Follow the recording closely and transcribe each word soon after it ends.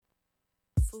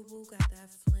Fubu got that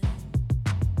flame.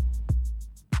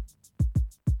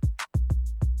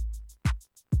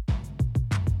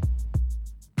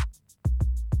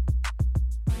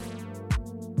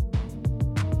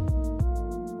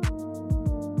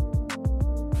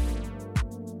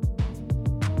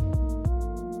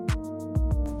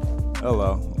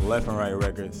 Hello, Left and Right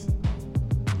Records,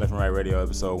 Left and Right Radio,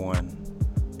 episode 1.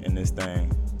 In this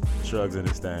thing, Shrugs in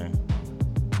this thing.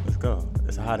 Let's go.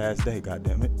 It's a hot ass day,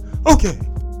 goddammit. Okay.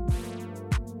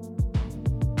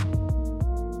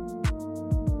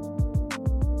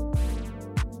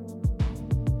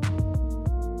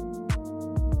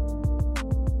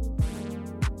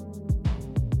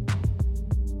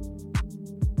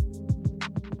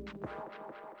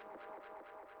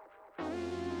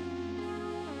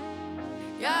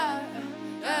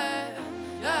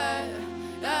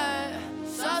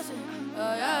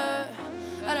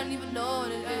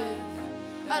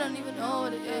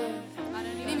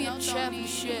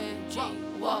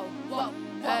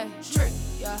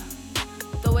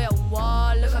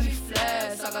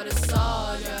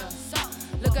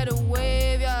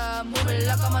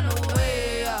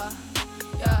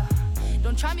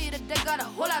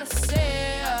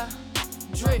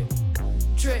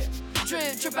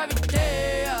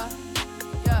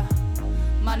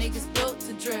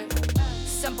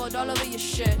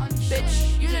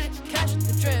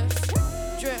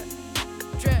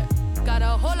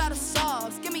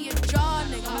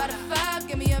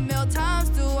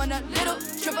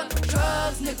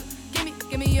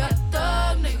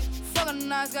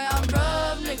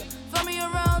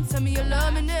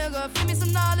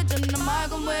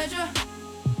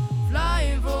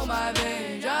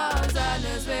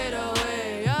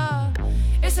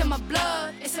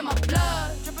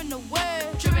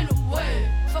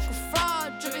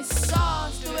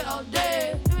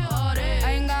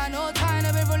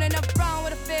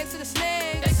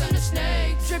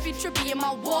 Trippy in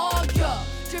my wall, yeah.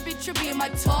 Trippy in my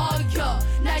talk, yeah.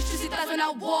 Nice juicy thighs when I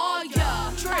walk,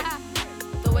 yeah. Trip.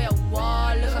 The way I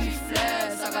walk, look at me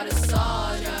flex, I got a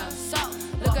sauce,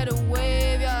 yeah. Look at the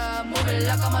wave, yeah. Moving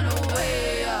like I'm on the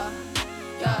way, yeah.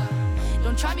 Yeah.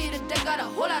 Don't try me today, got a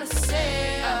whole lot to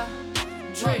say, yeah.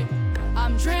 Drip.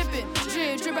 I'm dripping,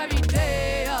 drip every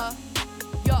day, yeah.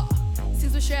 Yeah.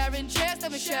 Since we're sharing chairs,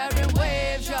 then we're sharing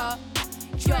waves, yeah.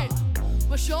 Yeah.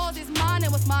 What's yours is mine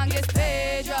and what's mine gets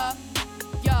paid, yeah.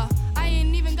 Yeah, I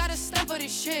ain't even got a stamp for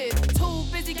this shit. Too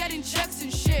busy getting checks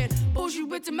and shit. Bougie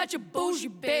with to match a bougie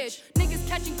bitch. Niggas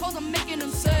catching calls, I'm making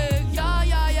them sick.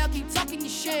 Yeah, keep talking your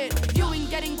shit. You ain't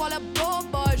getting all that broad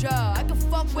boys, yeah. I can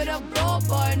fuck with a broad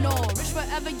boy, no. Rich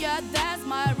forever, yeah, that's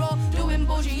my role. Doing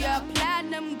bougie, yeah,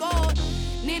 platinum gold.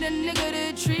 Need a nigga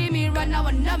to treat me right now.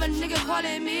 Another nigga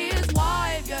calling me his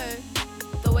wife, yeah.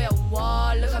 The way I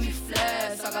walk, look at me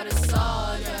flex, I got a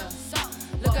sauce, yeah.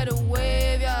 Look at the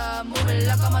wave, yeah. Moving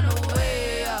like I'm on the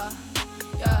way, yeah.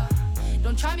 Yeah.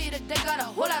 Don't try me today, got a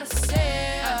whole lot to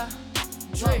say, yeah.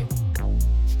 Drip.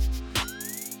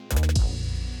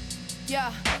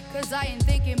 Yeah, cause I ain't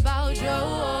thinking about you.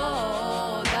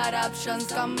 Got options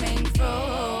coming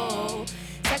through.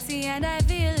 Sexy and I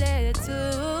feel it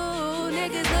too.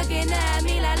 Niggas looking at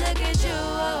me like, look at you,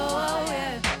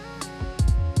 yeah.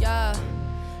 Yeah.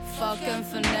 Fucking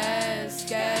finesse,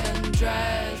 get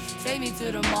undressed. Take me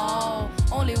to the mall,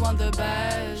 only want the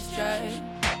best, yeah.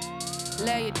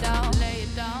 Lay it down,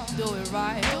 do it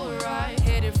right,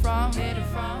 hit it from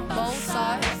both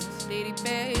sides. Diddy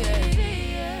baby,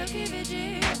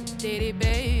 Diddy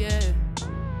baby.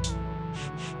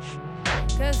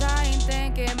 Cause I ain't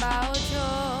thinking about you.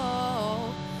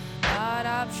 Got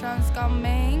options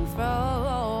coming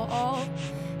through.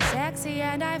 Sexy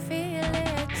and I feel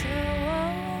it too.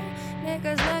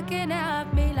 Niggas looking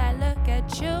at me like, look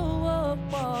at you,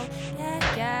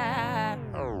 yeah.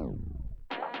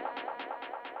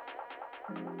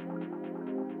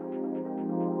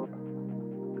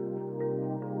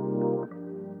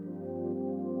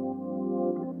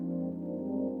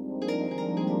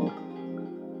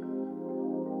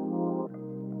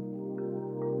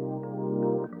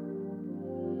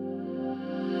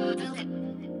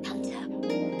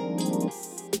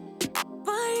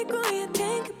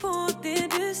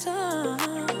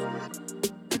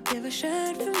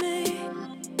 Kört för mig,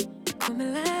 kommer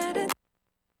lära dig.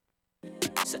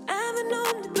 Så även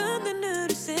om du blundar nu,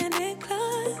 du ser det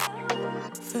klart.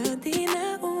 För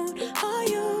dina ord har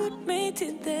gjort mig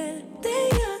till det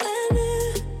jag är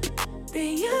nu,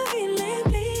 det jag ville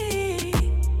bli.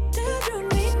 Du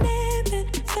drog mig ner, men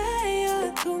för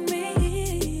jag tog mig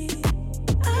hit.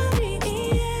 Aldrig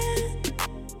igen,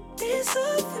 det är så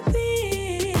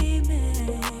förbi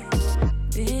mig.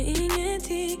 Det är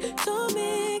ingenting som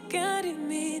är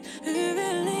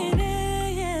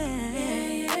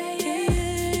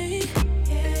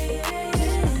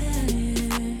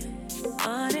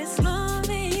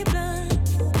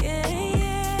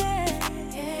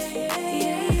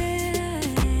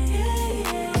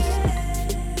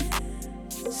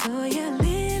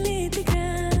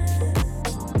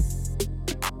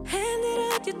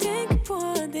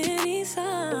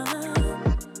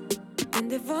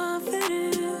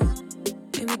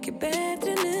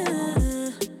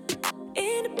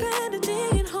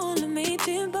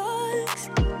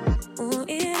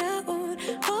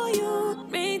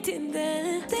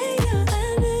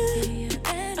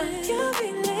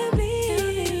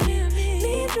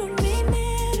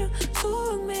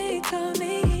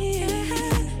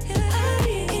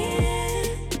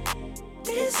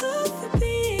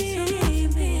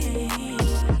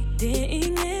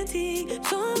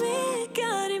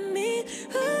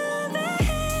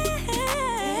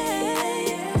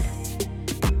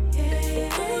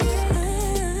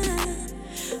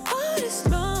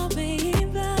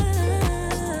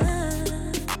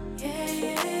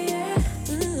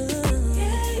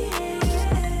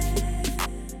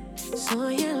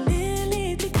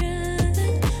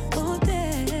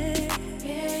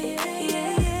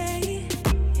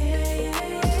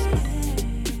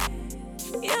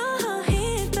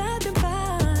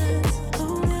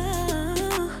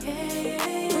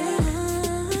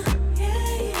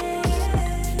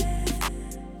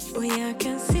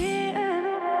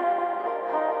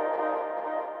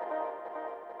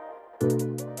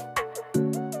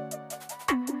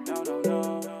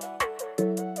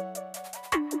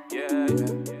Oh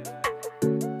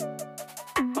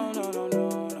no no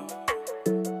no no.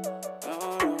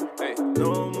 Oh no. Hey.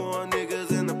 No more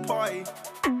niggas in the party.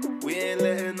 We ain't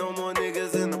letting no more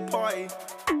niggas in the party.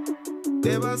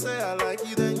 If I say I like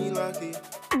you, then you lucky.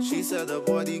 She said the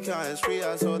body count is free.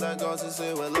 I told that girl to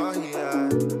say we're lucky.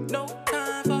 No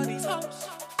time for these hoes.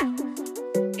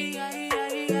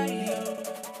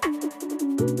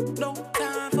 No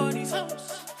time for these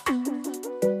hoes.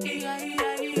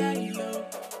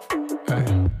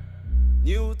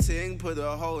 New ting put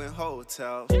a hoe in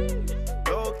hotel.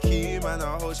 Low key, man,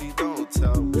 I hope she don't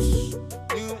tell.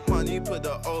 New money put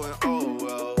the O in oh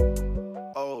well.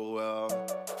 Oh well.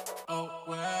 Oh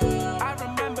well. I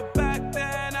remember back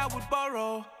then I would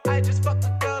borrow. I just fucked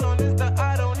a girl on Insta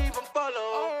I don't even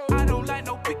follow. I don't like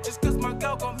no pictures cause my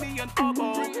girl got me an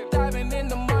oboe. Diving in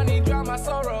the money, drown my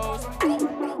sorrows.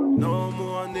 No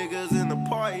more niggas in the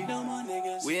party. No more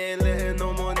niggas. We ain't letting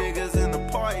no more niggas in the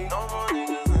party. No more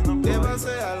niggas in the party. If I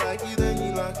say I like you, then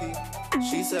you lucky.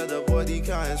 She said the body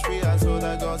count is free. I told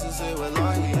that girl to say we're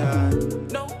lucky.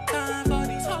 No time for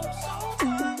these hoes.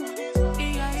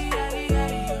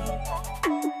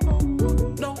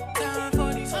 No time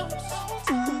for these hoes.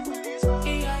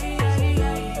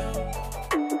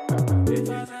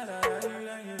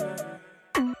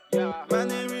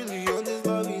 Man, ain't really on this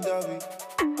lovey-dovey.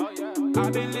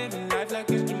 I've been living life like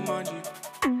it's Jumanji.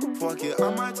 Fuck it,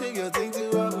 I might take your thing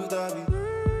to Abu Dhabi.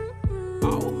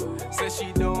 Oh, says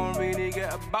she don't really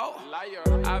get about.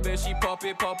 I bet she pop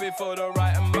it for the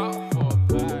right amount.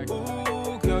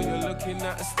 Ooh, girl, you're looking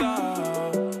at a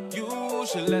star. You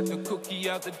should let the cookie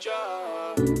out the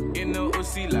jar. In the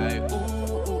pussy like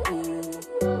ooh, ooh, ooh.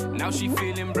 Now she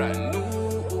feeling brand new.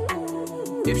 Ooh,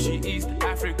 ooh. If she East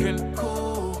African,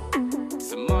 cool.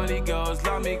 Somali girls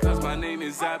love me cause my name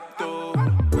is Abdul.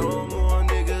 No more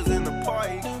niggas in the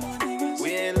party.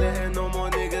 We ain't letting no more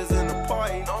niggas in the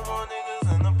party. No more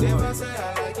niggas in the party. If I say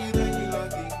I like you, then you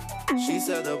lucky. She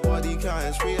said the body count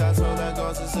is free. I told that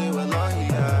girl to say we're lucky.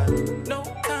 No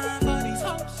time for these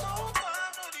hoes.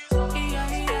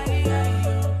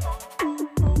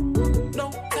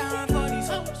 No time for these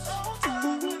hoes.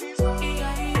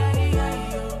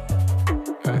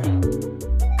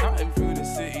 Cutting through the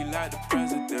city like the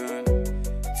president.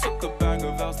 Took a bag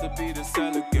of L's to be the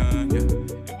seller gun.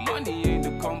 Yeah. If money ain't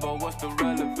the combo, what's the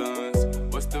relevance?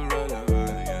 What's the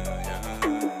relevance?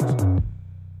 Yeah.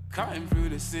 Cutting through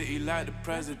the city like the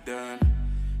president.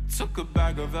 Took a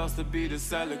bag of L's to be the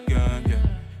seller gun. Yeah.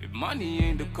 If money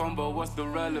ain't the combo, what's the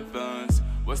relevance?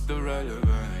 What's the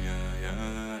relevance? Yeah.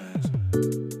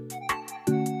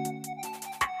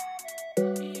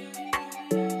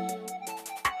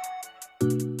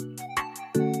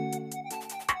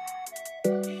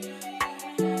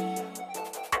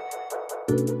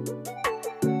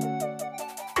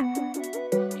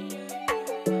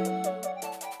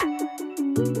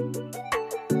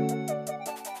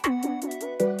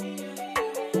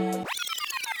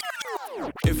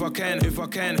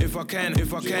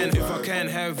 If I can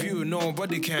have you,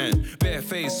 nobody can. Bare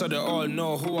face so they all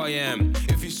know who I am.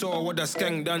 If you saw what that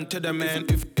skank done to the man,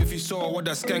 if you saw what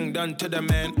that skank done to the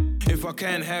man. If I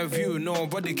can't have you,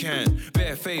 nobody can.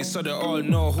 Bare face so they all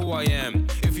know who I am.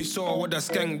 If you saw what that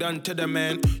skank done to the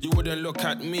man, you wouldn't look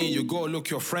at me, you go look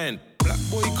your friend. Black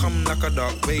boy come like a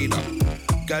Dark Vader.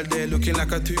 Gal there looking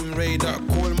like a Tomb Raider.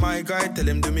 Call my guy, tell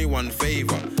him do me one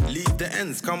favor. Leave the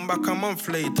ends, come back a month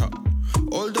later.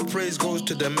 All the praise goes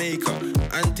to the maker.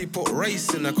 Auntie put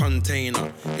rice in a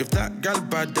container. If that gal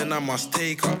bad, then I must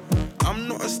take her. I'm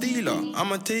not a stealer,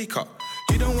 I'm a taker.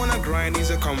 He don't wanna grind, he's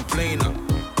a complainer.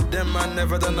 Them man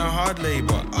never done a hard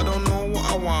labor. I don't know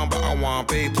what I want, but I want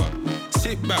paper.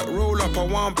 Sit back, roll up, I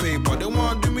want paper. They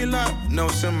want do me like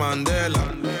Nelson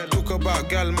Mandela. Talk about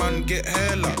gal, man, get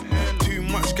hella. Too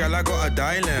much gal, I got a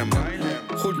dilemma.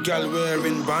 Hood gal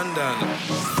wearing bandana.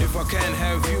 If I can't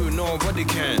have you, nobody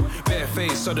can. Bare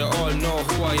face so they all know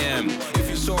who I am. If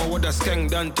you saw what that skank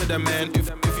done to the man, if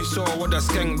you saw what that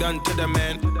skank done to the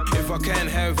man. If I can't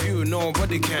have you,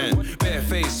 nobody can. Bare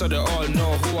face so they all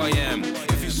know who I am.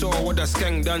 If you saw what that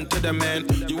skank done to the man,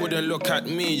 you wouldn't look at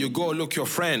me, you go look your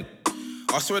friend.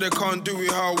 I swear they can't do it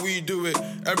how we do it.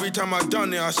 Every time I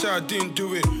done it, I said I didn't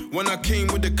do it. When I came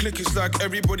with the click, it's like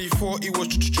everybody thought it was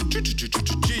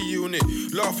G-Unit.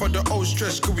 Laugh at the old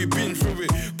stress, cause we been through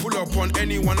it. Pull up on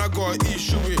anyone, I gotta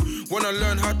issue it. When I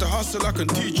learn how to hustle, I can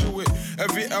teach you it.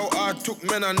 Every L I took,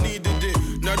 man, I needed it.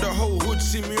 Now the whole hood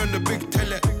see me on the big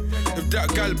tele. If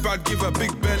that gal bad, give her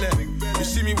big belly. You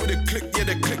see me with a click, yeah,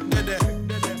 the click there.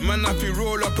 Man, if you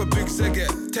roll up a big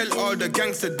segget, tell all the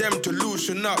gangster them to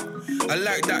loosen up. I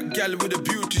like that gal with a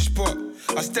beauty spot. spot.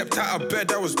 I stepped out of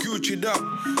bed, I was Gucci'd up.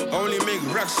 Only make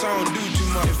rap sound do too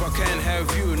much. If I can't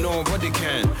have you, nobody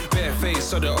can. Bare face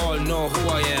so they all know who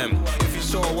I am. If you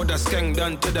saw what that skank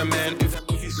done to the man,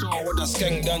 if you saw what that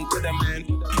skank done to the man.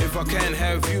 If I can't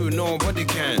have you, nobody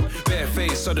can. Bare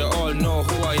face so they all know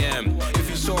who I am. If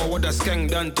you saw what that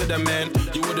skank done to the man,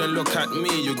 you wouldn't look at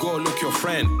me, you go look your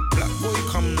friend. Black boy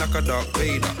come like a Darth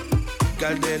Vader.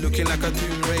 Girl there looking like a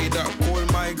Tomb Raider. Call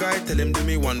my guy, tell him do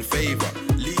me one favor.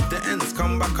 Leave the ends,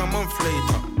 come back a month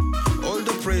later. All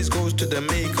the praise goes to the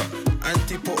maker.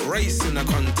 Auntie put rice in a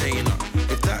container.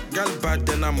 If that gal bad,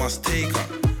 then I must take her.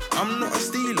 I'm not a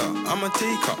stealer, I'm a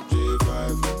taker.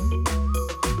 J5.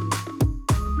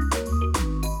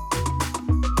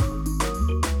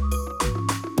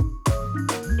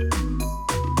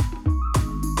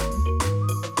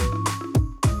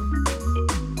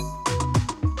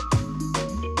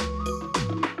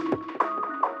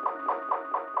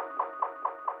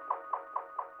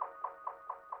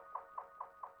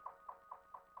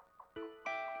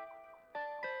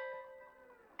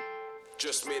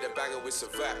 Just made a banger with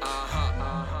Savak.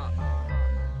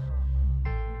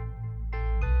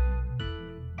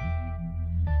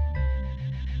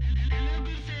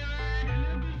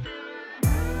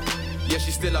 Yeah,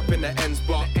 she's still up in the ends,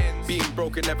 but being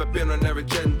broken, never been on her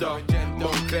agenda.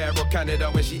 Montclair or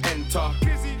Canada when she enter.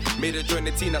 Made her join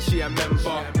the team, now she a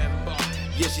member.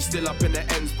 Yeah, she's still up in the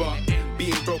ends, but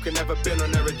being broken, never been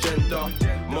on her agenda.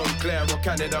 Montclair or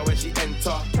Canada when she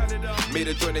enter. Made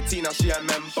her join the team, now she a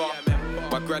member.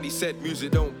 My granny said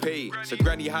music don't pay, so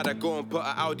granny had to go and put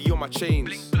an Audi on my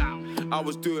chains. I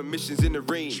was doing missions in the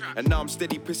rain, and now I'm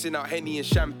steady pissing out Henny and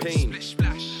champagne.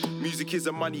 Music is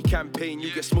a money campaign,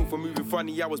 you get smoked for moving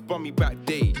funny, I was bummy back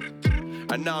day.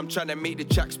 And now I'm trying to make the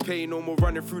tracks pay. No more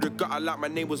running through the gutter like my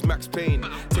name was Max Payne.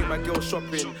 Take my girl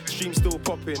shopping, stream still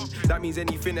popping. That means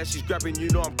anything that she's grabbing, you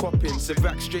know I'm copping.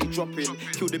 Savak straight dropping,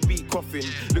 kill the beat coughing.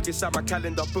 Look inside my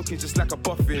calendar, booking just like a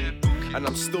boffin. And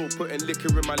I'm still putting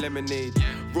liquor in my lemonade.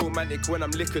 Romantic when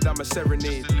I'm liquored, I'm a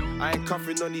serenade. I ain't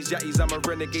cuffing on these yatties, I'm a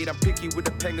renegade. I'm picky with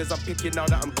the pengers, I'm picking now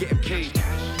that I'm getting paid.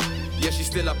 Yeah, she's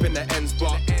still up in the ends,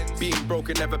 but being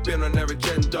broken, never been on her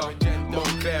agenda.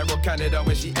 Montclair or Canada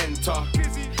when she enter.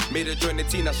 Made her join the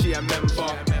team, now she a member.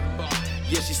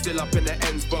 Yeah, she's still up in the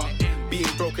ends, but being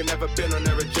broken, never been on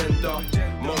her agenda.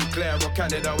 Montclair or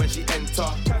Canada when she enter.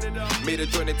 Made her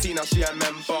join the team, now she a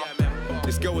member.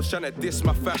 This girl was trying to diss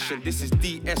my fashion. This is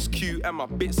DSQ and my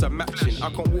bits are matching. I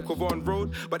can't walk around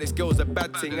road, but this girl's a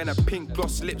bad thing. And her pink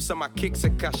gloss lips and my kicks are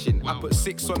clashing. I put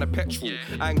 6 on the petrol,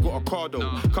 I ain't got a car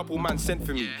though. Couple man sent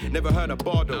for me, never heard a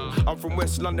bar though. I'm from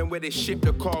West London where they ship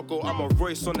the cargo. I'm a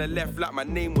Royce on the left like my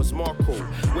name was Marco.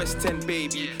 West 10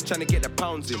 baby, trying to get the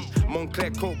pounds in.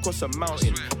 Montclair coat costs a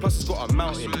mountain, plus it's got a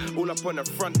mountain. All up on the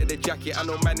front of the jacket. I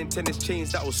know man in tennis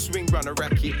chains that will swing round a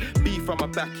racket. Beef I'ma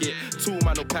back it, 2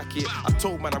 man will pack it. I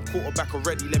told man I'm quarterback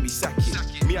already, let me sack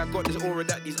it. Me, I got this aura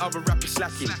that these other rappers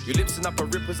slacking. You lipsing up a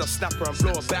rippers, I snap her and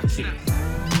blow her back in.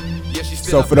 Yeah, she's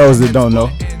still So for those that don't know,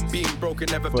 being broken,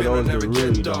 never for been those on that her really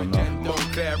agenda. don't know,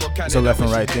 Montclair or Canada it's a left and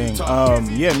when right she thing. enter.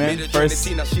 Yeah, man. Made her join the First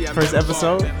team, now she a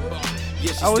episode. member. Yeah,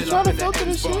 she's I was still trying up to in the filter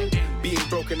this ends, but shit. being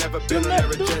broken, never been on her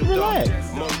agenda.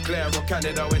 Relax. Montclair or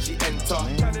Canada when she enter.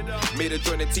 Made her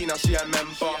join the team, now she a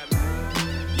member.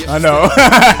 Yeah, I know.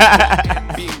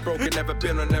 being broken, never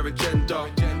been on her agenda.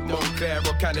 Montclair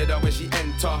or Canada when she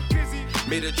enter.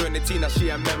 Made her join the team, now she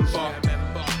a member.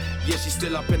 Yeah, she's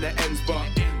still up in the ends, but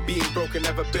being broken,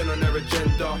 never been on her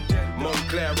agenda.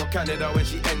 Montclair or Canada when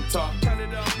she enter.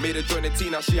 Made her join the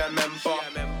team, now she a member.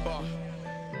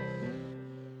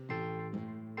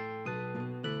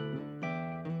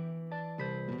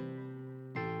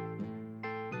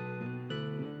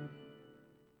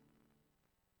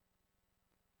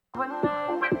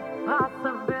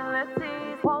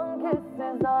 Possibilities, one kiss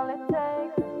is all it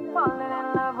takes. Falling in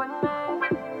love with me.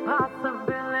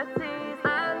 Possibilities,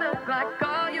 I look like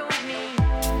all you need.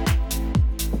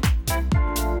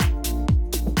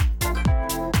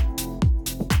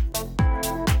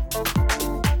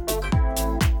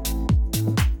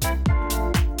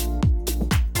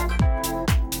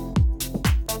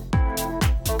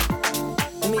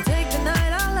 Let me take the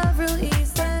night, I love real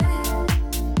easy.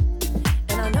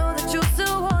 And I know that you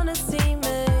still wanna see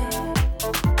me.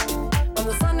 On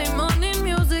the Sunday morning,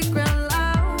 music real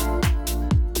loud.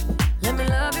 Let me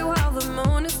love you while the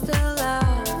moon is still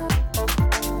out.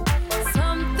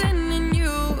 Something in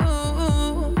you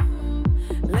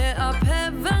lit up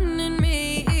heaven in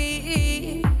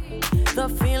me. The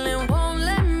feeling won't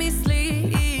let me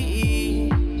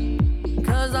sleep.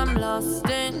 'Cause I'm lost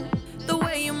in the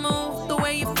way you move, the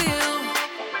way you feel.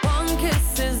 One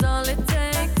kiss is all it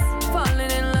takes.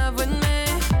 Falling in love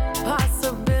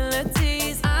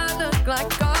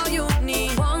all you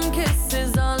need. One kiss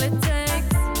is all it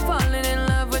takes. Falling in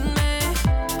love with me.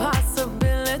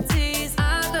 Possibilities.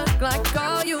 I look like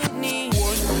all you need.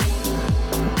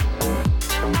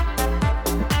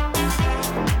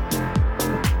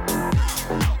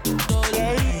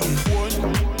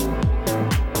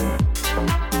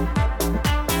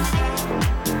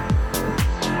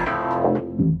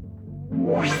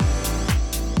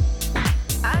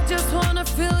 I just wanna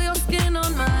feel your skin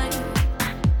on mine.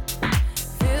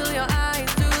 Feel your eyes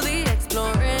do the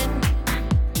exploring.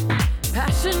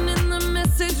 Passion in the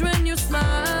message when you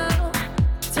smile.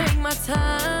 Take my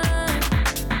time.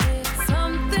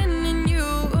 Something in you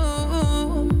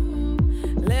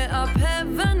lit up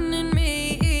heaven in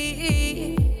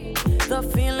me. The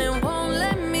feeling won't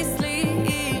let me sleep.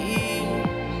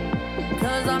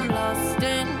 'Cause I'm lost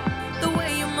in the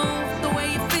way you move, the way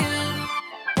you feel.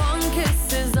 One kiss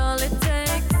is all it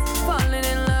takes. Falling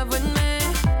in love with me.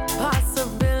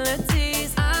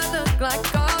 Possibilities. I look like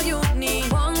all you need.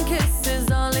 One kiss is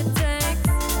all it takes.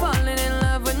 Falling in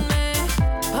love with me.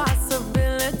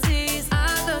 Possibilities. I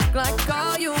look like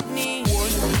all you need.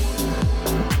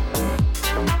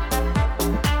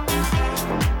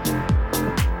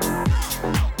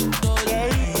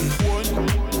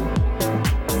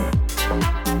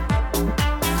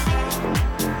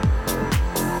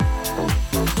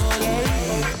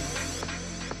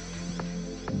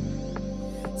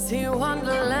 See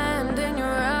wonderland in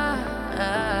your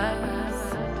eyes.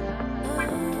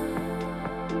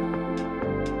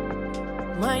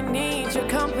 Might need your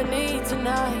company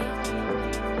tonight.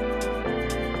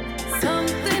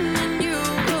 Something in you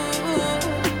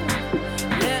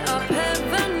lit up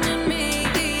heaven in me.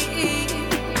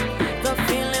 The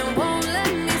feeling won't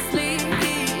let me sleep.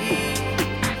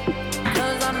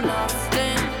 'Cause I'm lost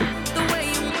in the way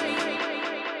you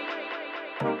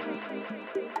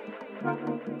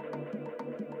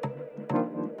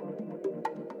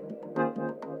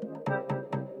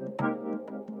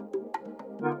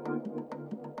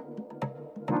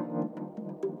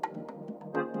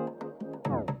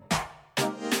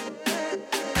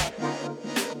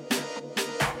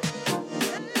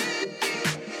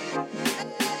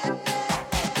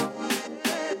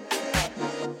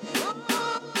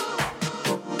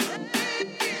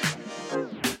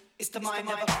It's the mind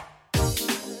never.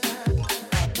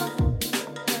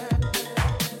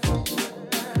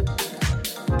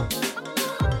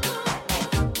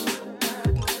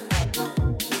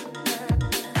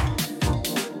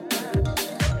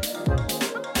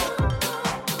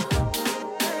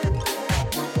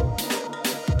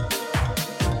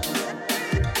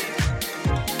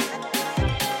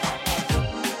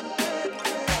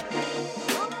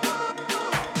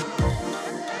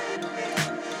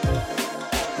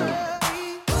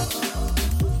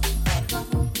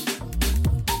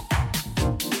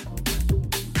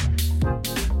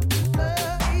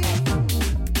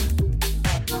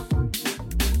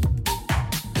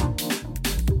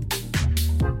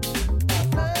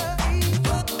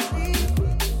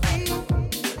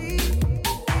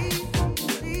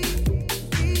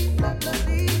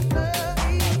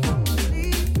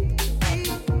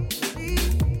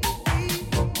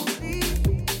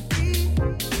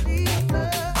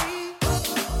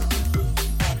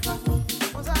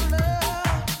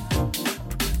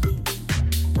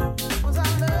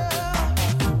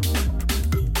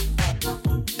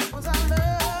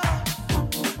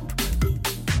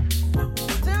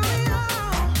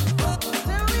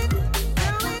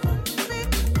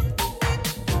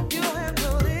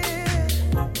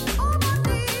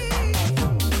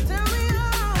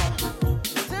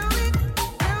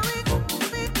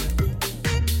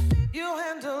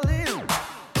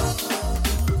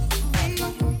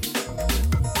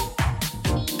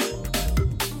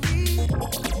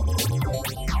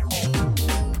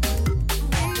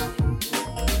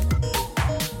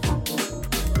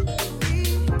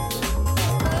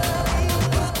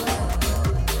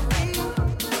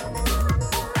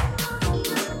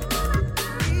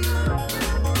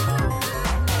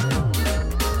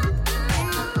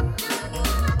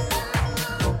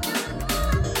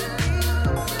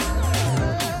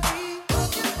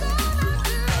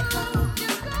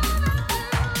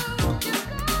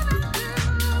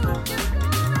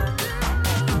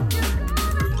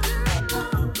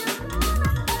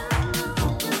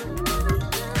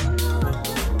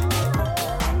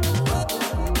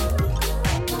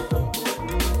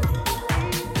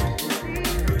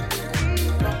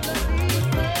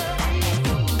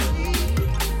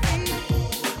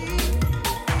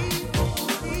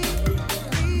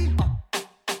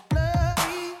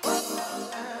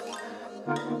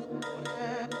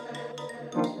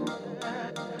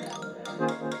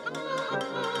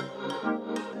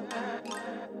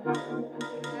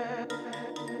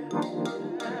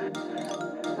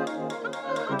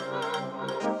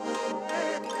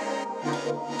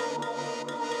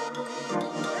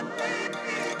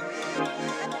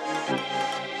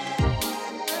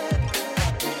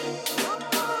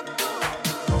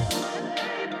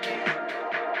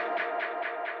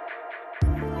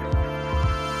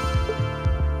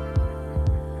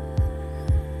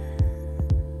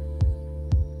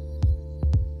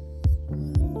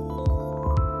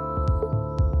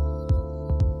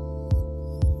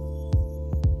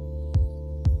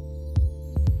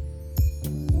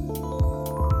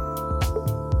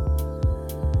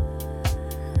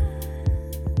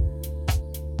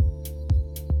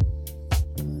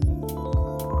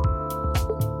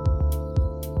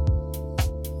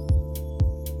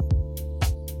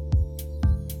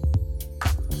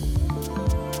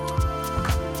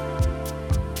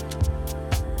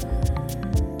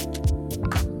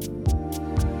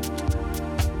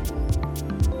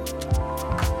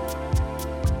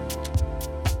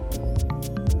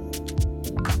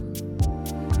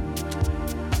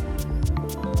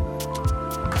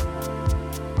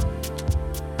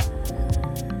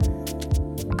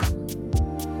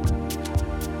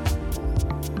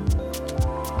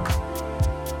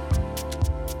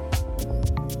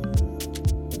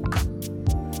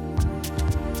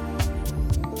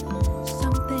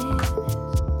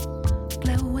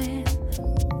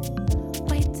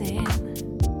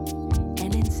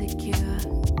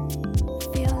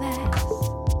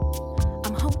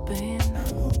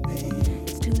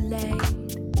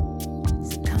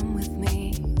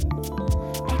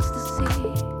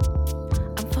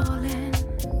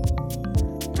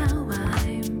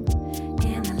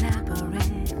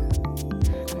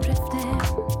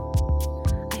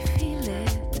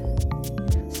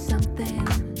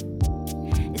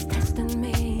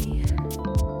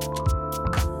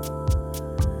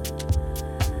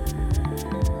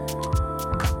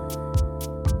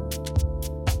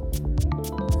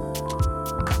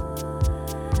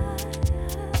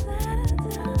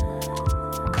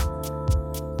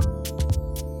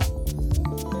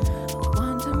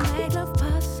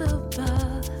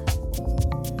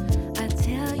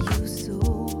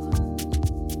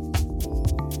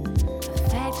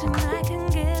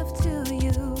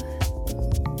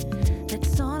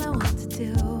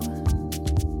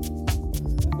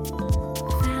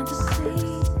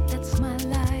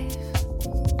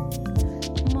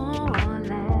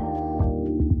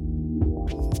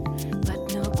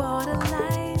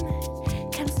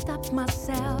 catch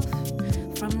myself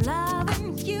from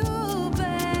loving you,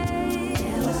 babe.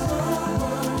 There was no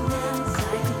one else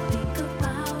I could think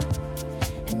about,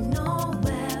 and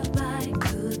nowhere I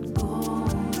could go.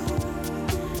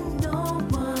 No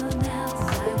one else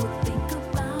I would think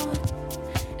about,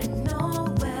 and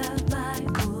nowhere I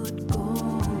would go.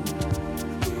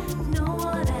 No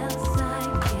one else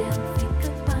I can think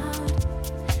about,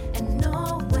 and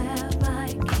nowhere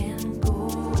I can go.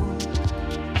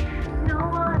 No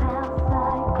one else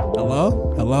I can.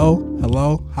 Hello? Hello?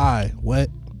 Hello? Hi. What?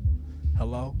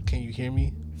 Hello? Can you hear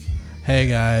me? Hey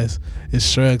guys, it's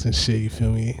Shrugs and shit, you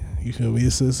feel me? You feel me?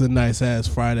 It's a nice ass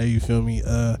Friday, you feel me?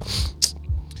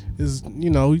 Is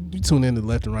you tune in to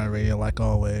Left and Right Radio like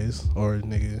always. Or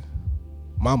nigga,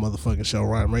 my motherfucking show,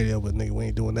 Rhyme Radio, but nigga, we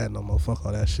ain't doing that no more. Fuck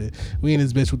all that shit. We in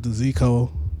this bitch with the Z-Code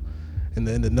and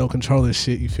the no controller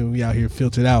shit, you feel me? We out here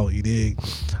filtered out, you dig?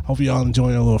 Hope y'all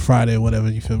enjoying a little Friday or whatever,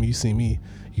 you feel me? You see me.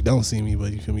 You don't see me,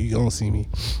 but you feel me? You gonna see me.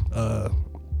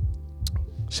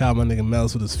 Shout out my nigga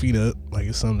Mel's with his feet up, like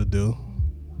it's something to do.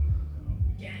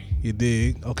 You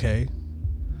dig? Okay.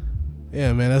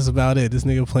 Yeah, man, that's about it. This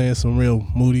nigga playing some real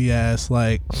moody ass,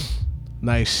 like,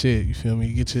 nice shit. You feel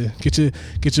me? Get your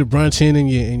brunch in and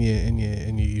your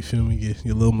you feel me?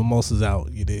 Your little mimosas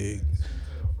out. You dig?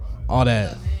 All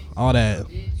that.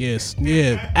 Yes,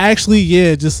 yeah. Actually,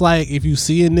 yeah. Just like if you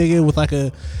see a nigga with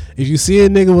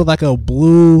like a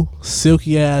blue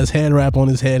silky ass head wrap on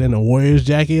his head and a Warriors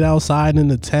jacket outside in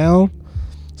the town,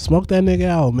 smoke that nigga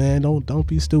out, man. Don't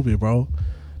be stupid, bro.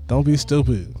 Don't be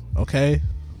stupid. Okay?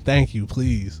 Thank you,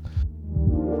 please.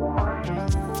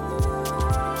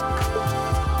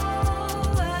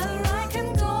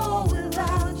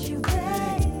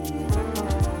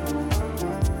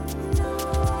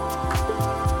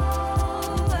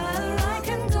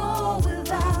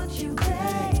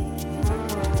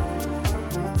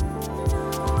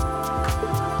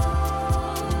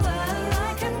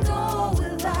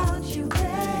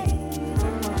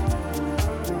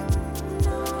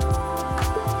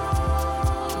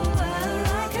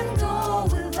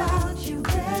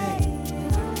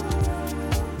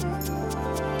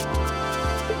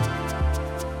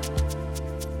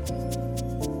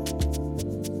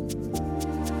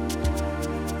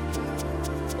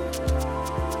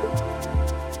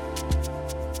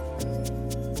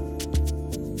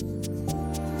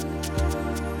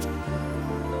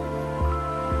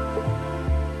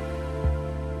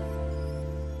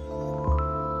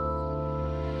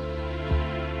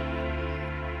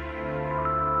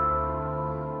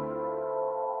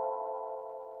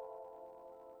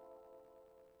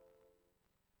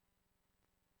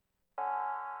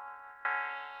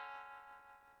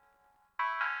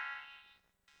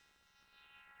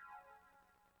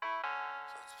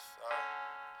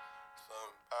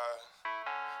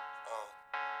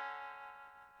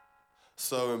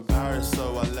 So embarrassed,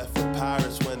 so I left for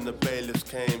Paris when the bailiffs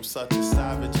came. Such a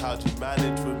savage, how'd you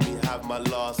manage with me? Have my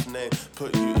last name,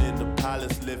 put you in the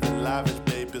palace, living lavish,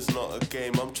 babe, it's not a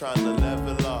game. I'm trying to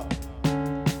level up,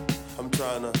 I'm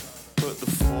trying to put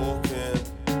the fork in.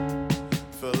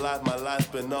 Feel like my life's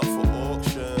been up for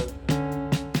auction.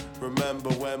 Remember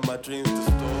when my dreams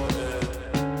distorted?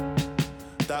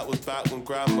 That was back when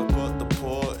grandma got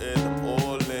deported. I'm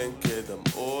all in, kid, I'm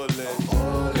all in. I'm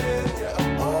all in, yeah,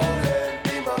 I'm all in.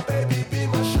 My baby, be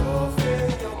my chauffeur,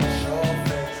 you're my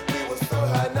chauffeur. We were so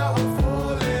high, now we're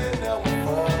falling,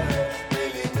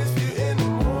 Really miss you in the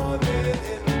morning,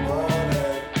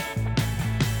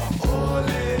 I'm all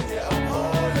in, yeah, I'm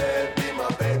all in. Be my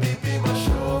baby, be my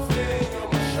chauffeur, you're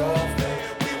my chauffeur.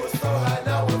 We were so high,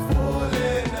 now we're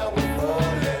falling,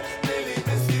 Really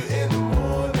miss you in the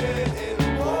morning,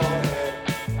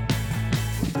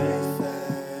 They say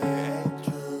it ain't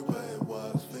true, but it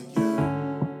works for you.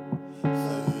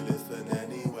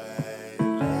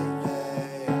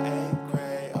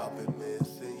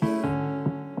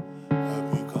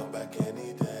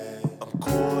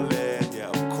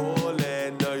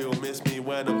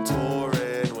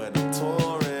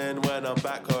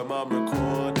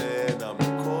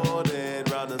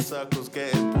 Circles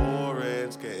getting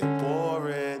boring,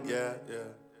 yeah.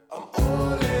 I'm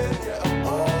all in, yeah, I'm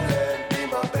all in. Be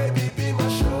my baby, be my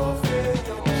chauffeur,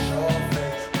 you're my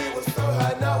chauffeur. We were so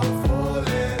high, now we're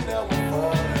falling,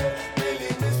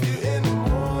 Really miss you in the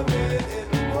morning,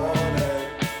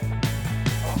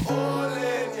 I'm all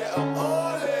in, yeah, I'm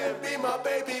all in. Be my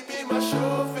baby, be my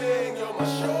chauffeur, you're my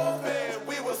chauffeur.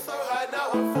 We were so high, now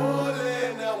we're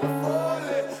falling,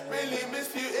 Really miss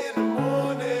you in the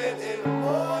morning,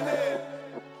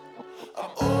 I'm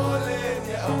all in,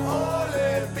 yeah, I'm all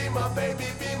in. Be my baby,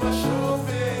 be my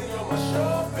chauffeur, you're my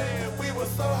chauffeur. We were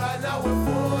so high, now we're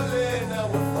falling,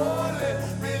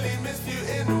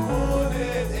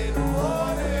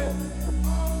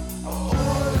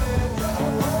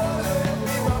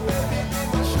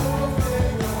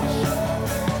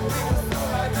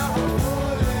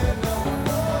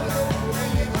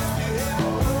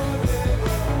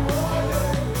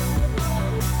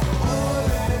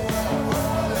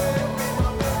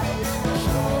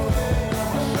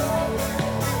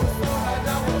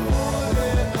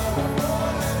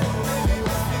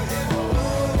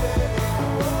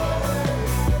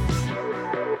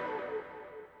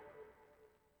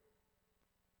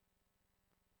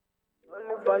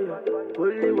 fire,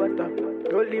 holy water,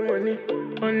 holy money,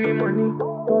 money, money,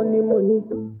 money, money.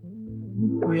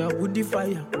 We are woody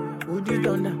fire, woody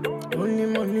thunder, money,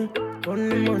 money,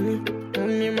 money, money,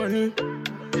 money, money.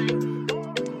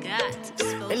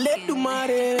 Let the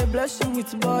money bless you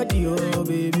with body, oh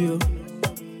baby, oh.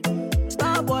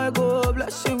 Star boy go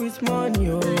bless you with money,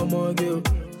 oh my girl.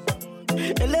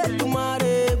 Let the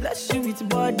money bless you with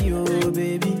body, oh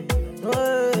baby.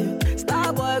 Oh,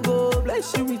 star boy go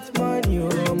bless you with money,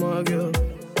 oh my girl.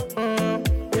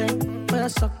 Yeah, man,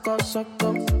 sucker,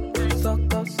 sucker,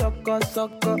 sucker, sucker,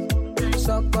 sucker,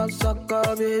 sucker,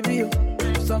 sucker, baby.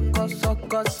 Sucker,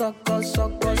 sucker, sucker,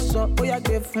 sucker, sucker. Oh, yeah,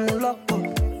 give him lock up.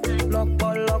 Lock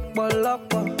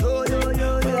up. Yo, yo,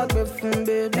 yo, yo, give him,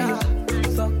 baby.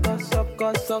 Sucker,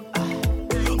 sucker, sucker.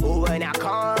 Oh, when I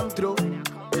come through,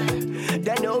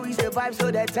 they know we survive, so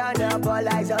they turn up all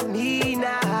eyes on me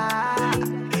now.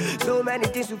 So many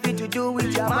things we fit to do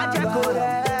with your magic,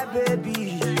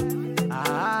 baby.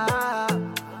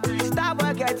 Stop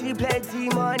getting plenty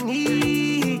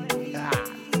money.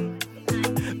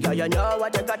 Yeah, you know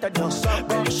what you gotta do.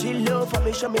 Baby, she low for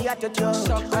me, show me how to do.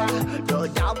 No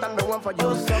doubt I'm the one for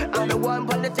you. I'm the one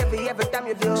positive every time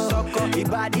you do. Your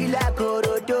body like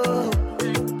Orodo.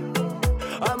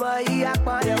 I'm a yak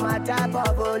my type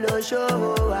of polo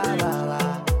show.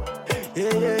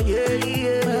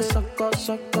 Yeah. Sucker,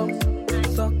 sucker,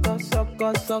 sucker,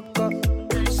 sucker, sucker,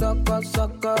 sucker,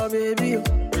 sucker, baby.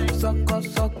 Sucker,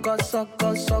 sucker,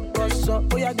 sucker, sucker, sucker.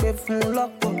 Oh, yeah, give him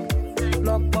lock up.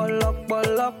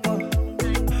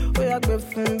 Oh, yeah, give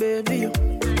him, baby.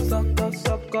 Sucker,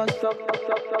 sucker, sucker,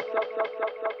 sucker,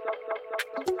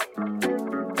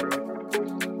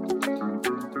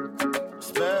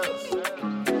 Spells.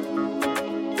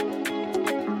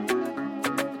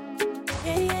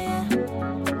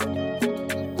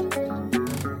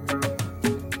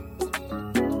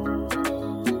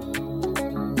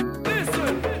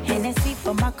 Hennessy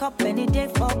for my cup any day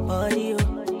for body.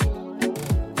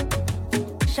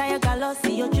 Shia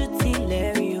Galossi, your duty,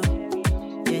 Larry.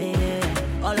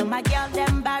 Yeah. All of my girls,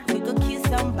 them bad, we go kill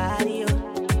somebody.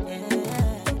 Yeah.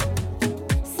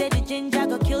 Say the ginger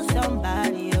go kill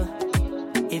somebody.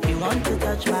 If you want to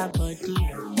touch my body,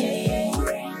 yeah.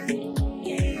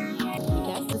 You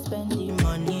got to spend the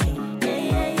money.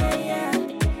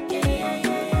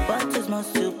 Yeah. But it's more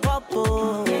to pop.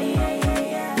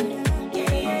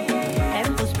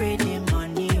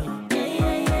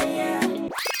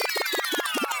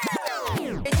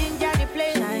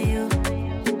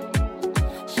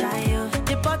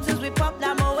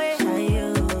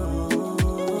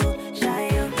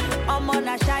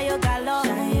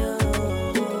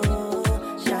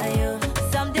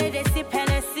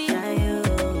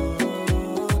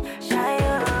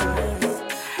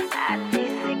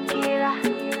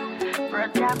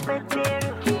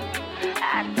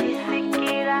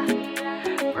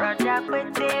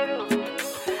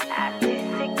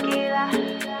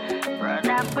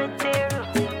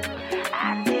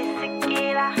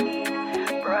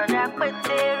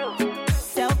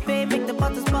 Self-pay, make the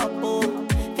bottles bubble.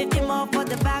 50 more for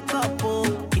the backup, oh.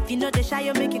 If you know the shy,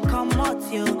 you make it come out,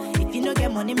 you. If you know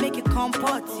get money, make it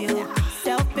comport, you.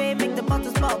 Self-pay, make the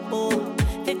bottles bubble.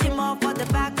 50 more for the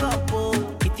backup, oh.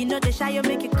 If you know the shy, you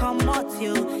make it come out,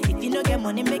 you. If you know get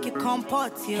money, make it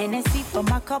comport, you. Hennessy for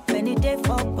my cup any day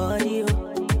for body, oh.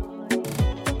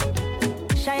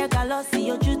 Shia Galossi,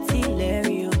 your duty,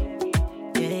 Larry,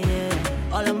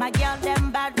 yeah. All of my girls,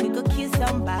 them bad, we go kill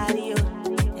somebody, oh.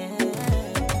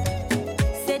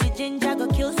 Say the ginger go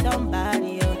kill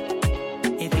somebody, oh.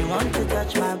 If you want to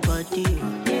touch my body,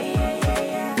 oh.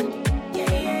 Yeah.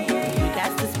 You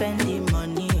got to spend the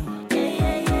money, oh.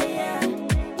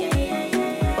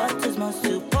 Yeah. Bottles must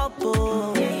to pop,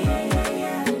 oh.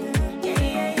 Yeah.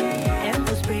 Them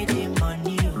go spray the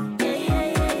money, oh.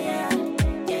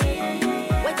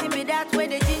 Yeah. Waiting me that way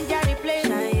the ginger replay,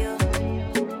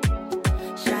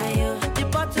 Shayo. The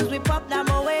bottles we pop them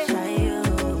away, Shayo.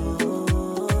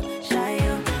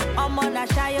 I'm on a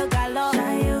Shayo galore.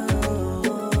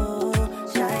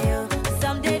 Shayo.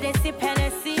 Someday they sip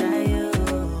Hennessy. Shayo.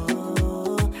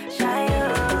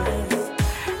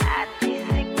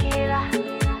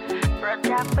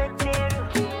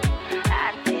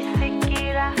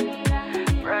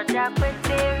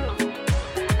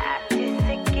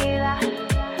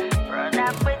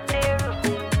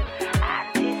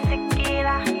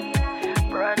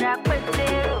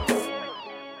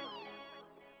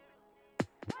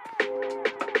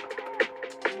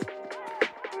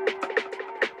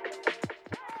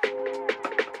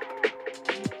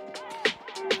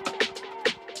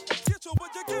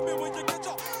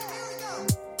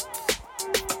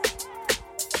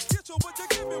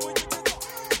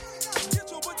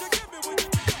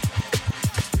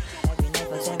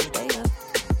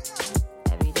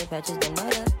 patches the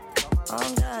night up.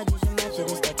 Oh God, you should match it,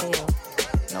 it's that KO.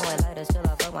 No white lighter, still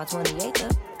I fuck my 28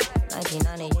 up.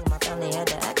 1998, my family had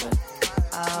the actor.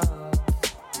 Oh,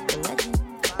 the legend.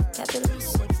 Kept at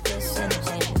least 6 discs and a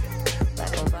change.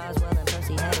 Back when Boswell and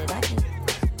Percy had it acting.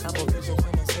 Couple bishops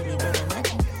in the city didn't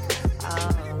mention. Oh,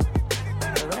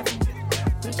 the reverend.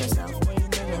 Preach yourself,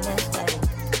 waiting in that study.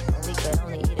 When we could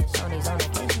only eat at Shoney's on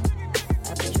occasion.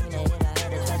 After Trina hit, I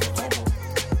had a treasure cabin.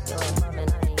 Yo, apartment,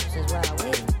 honey, uses where I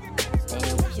waited.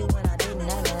 Staying with you when I didn't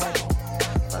have a heaven.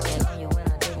 Fucking on you when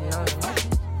I didn't own a nothing.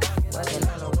 Working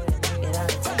on the way to make it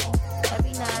out of touch.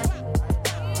 Every night.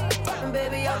 Fucking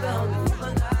baby, I've been hungry for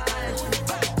my night.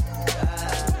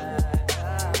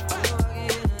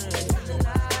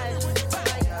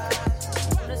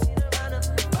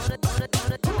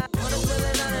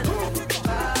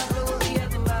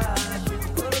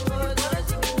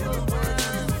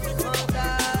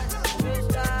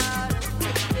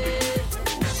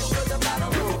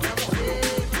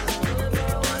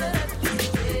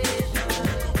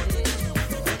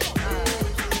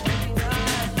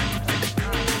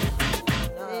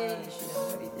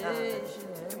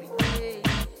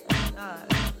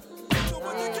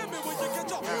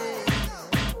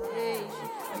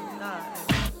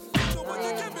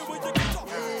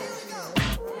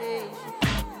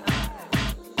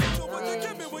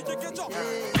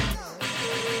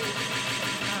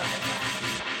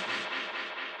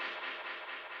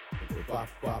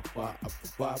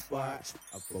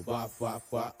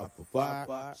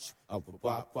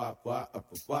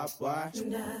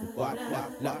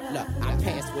 I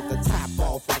pass with the top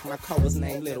off like my cover's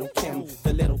name Little Kim.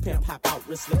 The little pimp hop out,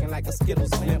 wrist looking like a Skittles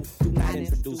slim. Do not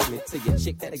introduce me to your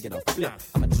chick, that'll get a flip.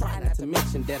 I'ma try not to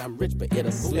mention that I'm rich, but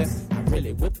it'll slip. I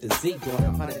really whip the Z doing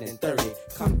 130.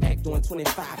 Come back doing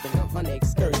 25 in a 100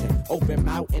 excursion. Open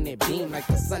mouth and it beam like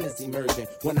the sun is emerging.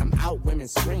 When I'm out, women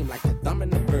scream like a thumb in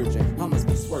the virgin. Hummers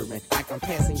be swerving like I'm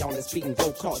passing y'all and speeding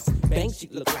go-karts. Bank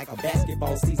sheet look like a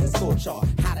basketball season score chart.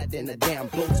 Hotter than a damn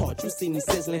blowtorch. You see me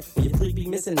sizzling when your freak be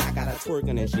missing. I got her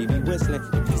twerking and she be whistling.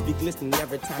 The piece be glistening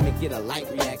every time it get a light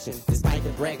reaction. Despite the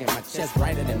bragging, my chest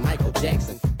brighter than Michael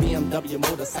Jackson. BMW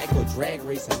motorcycle drag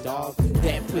racing dog.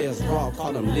 That player's raw,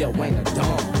 call him Lil Wayne a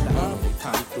dog. The army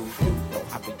come through, you know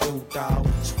how we do, dog.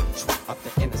 Up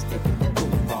the interstate with the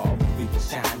blue ball. We be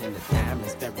shining the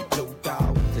diamonds, very blue,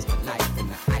 dog. Just the life and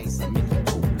the ice and make it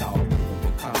cool, dog. When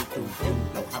we come through, you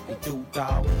know how we do,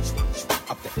 dog.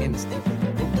 Up the interstate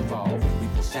with the blue ball. We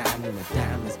be shining the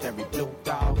diamonds, very blue,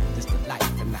 dog. Just the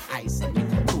life and the ice and make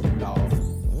it cool, dog.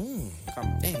 Come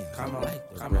on, come on,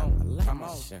 come on, come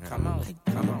on, come on,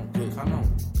 come on, come on,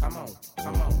 come on,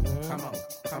 come on, come on,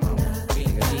 come on.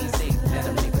 Being easy, let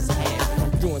them niggas have.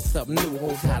 I'm doing something new,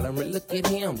 hoes hollering, look at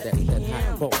him. That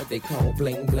hot boy they call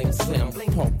Bling Bling Slim.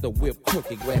 Pump the whip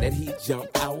cookie, glad that he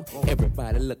jumped out.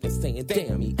 Everybody looking, saying,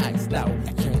 damn, he iced out.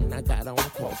 Chain I got on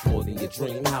cost more than your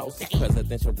dream house.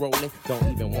 Presidential rolling,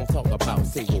 don't even want to talk about.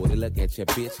 Say, boy, look at your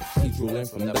bitch, she drooling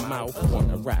from the mouth.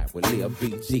 Wanna ride with Lil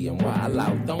BG and wild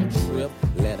out, don't trip.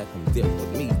 Let her come dip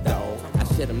with me, dawg. I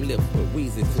shed them lips with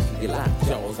Weezy till she get locked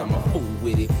jaws. I'm a fool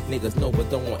with it. Niggas know but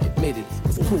don't want to admit it.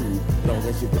 It's cool. Long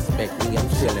as you respect me, I'm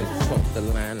chillin'. Fuck the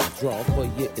line I draw for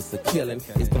you, it's a killing.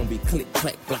 It's gonna be click,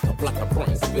 clack, block a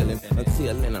brain spilling.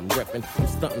 Until then I'm reppin', I'm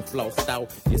stuntin' flossed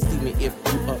out. You see me if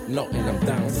you up north and I'm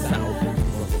down south. When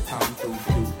we come through,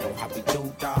 you know how we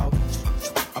do, dawg.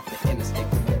 Up the interstate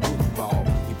with the roof ball.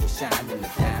 We be shining the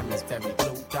diamonds, very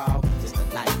blue, dawg. Just the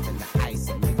life and the ice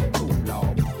and make it cool,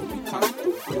 dawg. When we come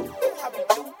through, you know how we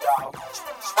do, dawg.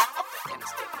 Up the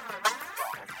interstate with the roof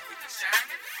ball. We be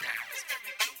shining the diamonds,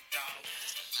 very blue, dawg.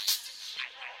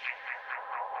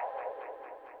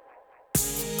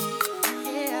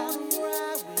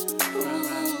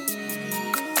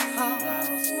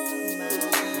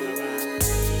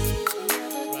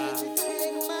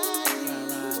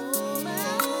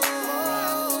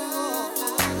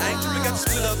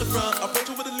 Split out the front, approach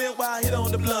her with a limp while I hit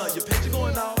on the blunt. Your picture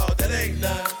going off, oh, that ain't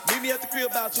none. Meet me at the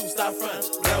crib about 2, stop front.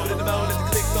 Loud in the mouth, let the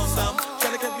clicks on something.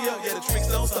 Tryna catch me up, yeah, the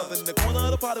tricks on something. In the corner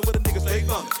of the party where the niggas straight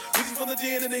bumming. Reaching from the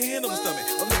gin and the hand on the stomach.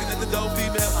 I'm looking at the dope,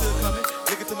 female still coming.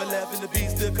 Looking to my left and the beat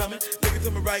still coming. Looking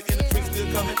to my right and the drink still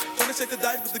coming. Tryna shake the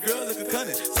dice but the girl looking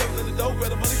cunning. Serving in the dope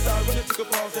where the money started running. Took a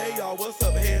pause, hey y'all, what's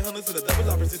up? Headhunters in the double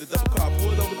opera, see the double car.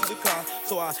 Pulled over to the car,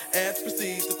 so I asked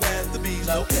proceed to pass the beats.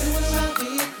 Okay. You wanna ride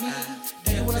with me?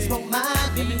 Do you wanna smoke my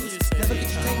beats? Never get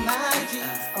you take my G's.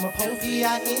 I'm a pole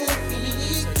P-I-M-P.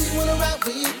 Do you wanna ride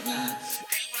with me? Do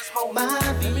you wanna smoke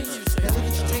my beats? Never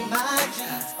get you take my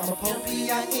G's. I'm a pole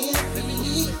P-I-M-P.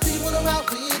 Do you wanna ride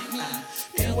with me?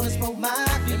 Do you wanna smoke my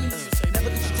beats? Never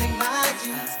get you take my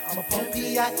G's. I'm a pole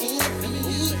P-I-M-P.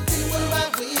 Do you wanna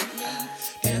ride with me?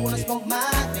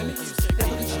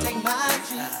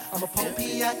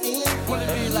 P-I-M-P. Wanna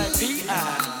be like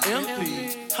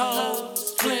P-I-M-P.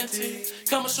 Hoes, plenty,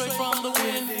 coming straight from the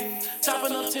windy.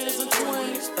 Chopping up 10s and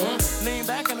 20s. Lean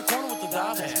back in the corner with the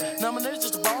dive hat. Nominated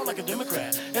just a ball like a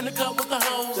Democrat. In the cup with the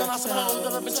hoes, and I suppose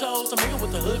that I've been chose to mingle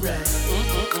with the hood rat.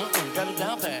 Got it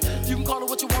down pat. You can call it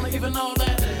what you wanna, even know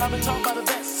that. I've been taught by the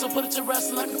best, so put it to rest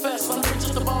and I confess. I'm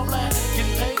just a ball black.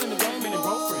 Getting paid in the game and it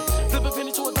broke free. Flip a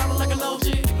penny to a dollar like an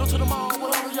OG. Go to the mall with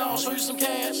all of y'all, show you some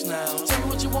cash now. Tell me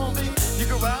what you want, be. You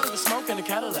can ride in the smoke in a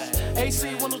Cadillac.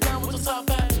 AC windows down with the top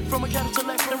hat. From a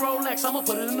Cadillac to the Rolex, I'ma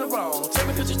put it in the roll. Tell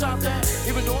me could you top that?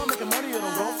 Even though I'm making money, it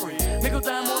don't go free. Nickel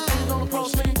down more, so you don't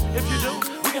approach me. If you do,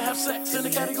 we can have sex in the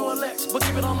category Lex, but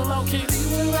keep it on the low key. Do you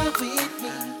wanna ride with me?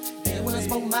 Do you wanna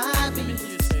smoke my weed?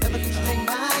 Never could you take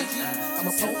my G. I'm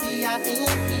a P-I-M-P.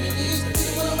 Do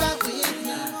you wanna ride with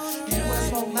me? Do you wanna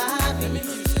smoke my weed?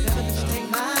 Never could you take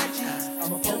my G.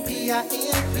 I'm a P-I-M-P.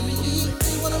 Do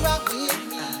you wanna ride with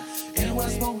me? Do you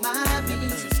wanna smoke my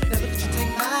weed? Never could you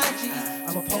take my G.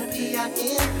 I'm a P-I-M-P.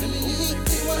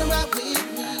 Do you wanna ride with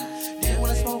me? Do you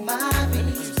wanna smoke my weed?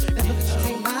 Never could you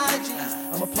take my G.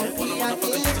 I'm a P-I-M-P.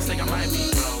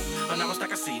 Now it's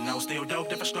like I see, no, still dope,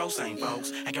 different strokes, same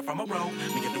folks. Hanging from a rope,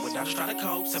 me can do without a strut of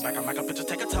coke. Sit back and make a picture,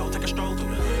 take a toe, take a stroll through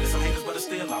the hood. There's some haters, but it's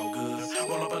still all good.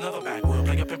 Roll up another backwood,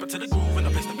 play a pimper to the groove, and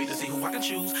a place to be to see who I can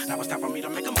choose. Now it's time for me to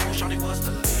make a move, shawty was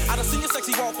to live. I done seen your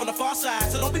sexy walk on the far side,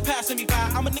 so don't be passing me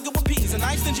by. I'm a nigga with peas, and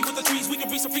I ain't stingy with the trees. We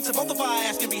can reach some freaks if both of our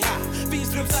ass can be high.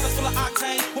 Bees, pimp status full of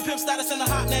octane, with pimp status in the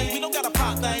hot name. We don't gotta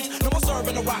pop things, no more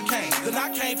serving the rock cane. Then I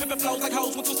came, pimpin' flows like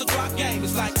hoes when twist a drop game.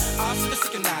 It's like, I'm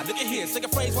sick and now, look at here, sick a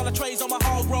phrase while I trays on my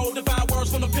hog roll. Divine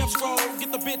words from the pimp scroll.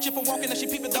 Get the bitch if I'm walking and she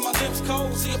peeping down my lips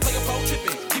cold. See a player phone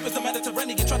tripping. Deep as the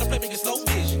Mediterranean, trying to play me in slow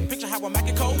vision. Picture how I'm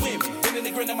macking cold women. Bending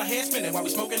and grinning, my head spinning while we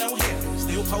smoking on him.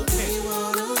 Still potent. You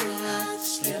wanna ride,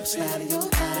 slip slide in your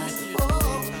eyes. Do you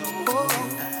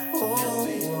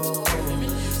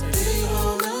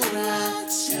wanna ride,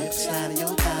 slip slide in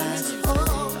your eyes.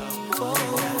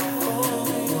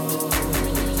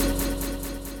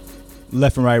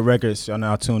 Left and Right Records, y'all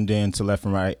now tuned in to Left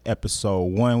and Right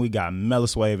episode 1. We got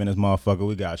Mellis Wave in this motherfucker.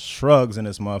 We got Shrugs in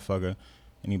this motherfucker.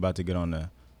 And he about to get on the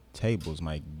tables,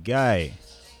 my guy.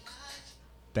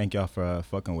 Thank y'all for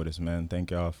fucking with us, man.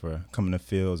 Thank y'all for coming to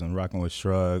Fields and rocking with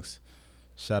Shrugs.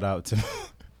 Shout out to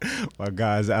my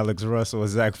guys Alex Russell and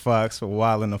Zach Fox for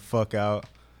wilding the fuck out.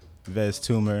 Vez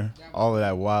Tumor, all of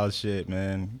that wild shit,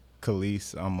 man.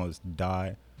 Khalees almost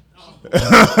died.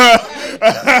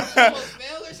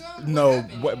 No,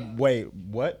 wait,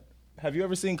 what? Have you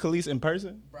ever seen Khalees in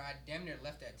person? Bro, I damn near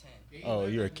left at 10. Oh,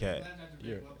 you're a cat.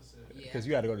 Because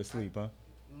you had to go to sleep, huh?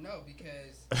 No,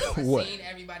 because I What? seen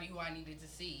everybody who I needed to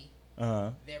see.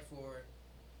 Therefore,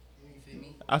 you feel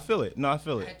me? I feel it. No, I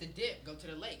feel I it. had to dip, go to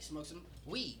the lake, smoke some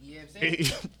weed. You know what I'm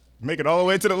saying? Make it all the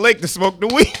way to the lake to smoke the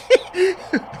weed.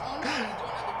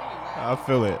 I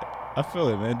feel it. I feel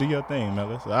it, man. Do your thing,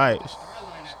 Mellis. All right.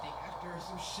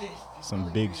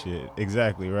 Some big shit.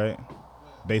 Exactly, right?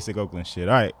 Basic Oakland shit.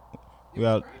 All right. We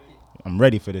out. I'm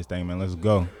ready for this thing, man. Let's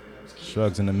go.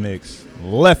 Shrugs in the mix.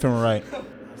 Left and right.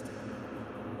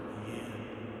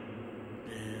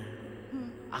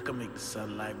 I can make the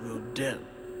sunlight real dim.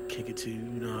 Kick it to you,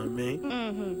 you know what I mean?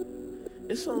 Mm-hmm.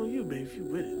 It's on you, baby, if you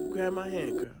with it. Grab my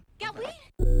hand, girl. Got weed?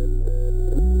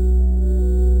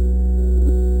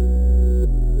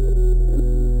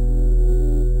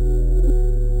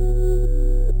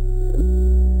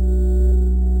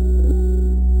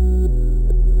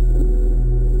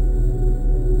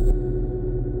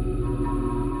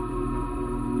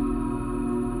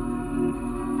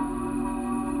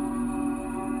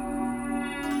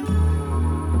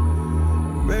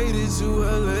 Made it to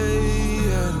LA,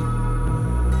 yeah.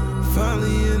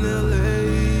 Finally in LA,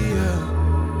 yeah.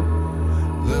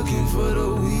 Looking for the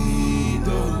weed,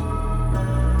 though.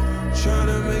 Trying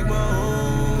to make my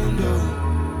own, though.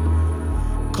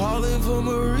 Calling for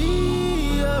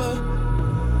Maria.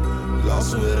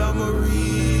 Lost without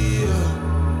Maria.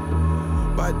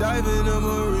 By diving a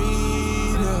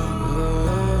marina.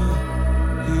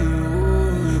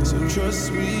 So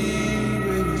trust me,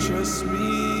 baby, trust me.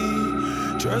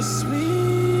 Trust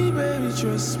me, baby,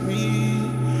 trust me.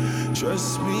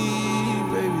 Trust me,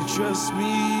 baby, trust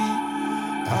me.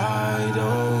 I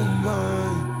don't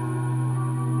mind.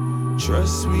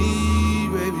 Trust me,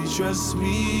 baby, trust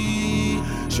me.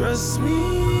 Trust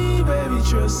me, baby,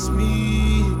 trust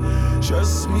me.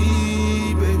 Trust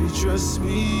me, baby, trust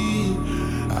me.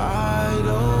 I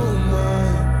don't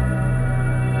mind.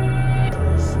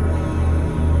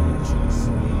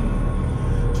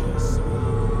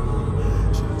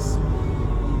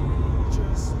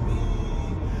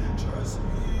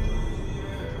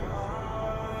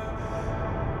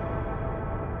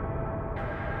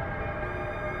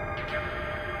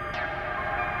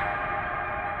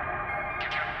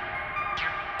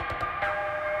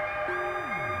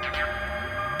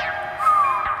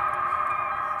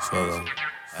 Swervo,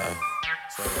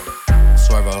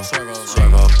 Swervo,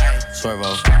 Swervo,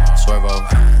 Swervo, Swervo,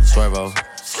 Swervo,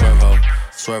 Swervo,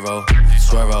 Swervo,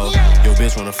 Swervo. Yo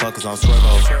bitch wanna fuck us on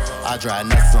Swervo. I drive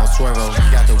nuts on Swervo.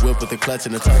 Got the whip with the clutch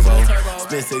and the turbo.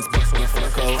 Spend $6 on the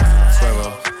front coat.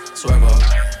 Swervo, Swervo,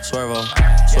 Swervo,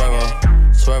 Swervo.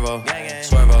 Swervo,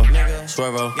 Swervo,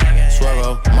 Swervo,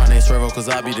 Swervo. My name's Swervo cause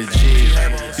I be the G.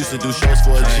 Used to do shows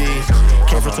for a G.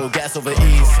 Came from gas over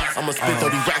east. I'ma spend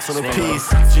 30 racks on a piece.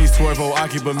 G's Swervo, I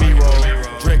keep a me-roll.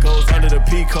 Draco's under the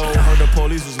Pico. Heard the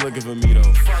police was looking for me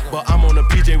though. But I'm on the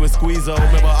PJ with Squeezo.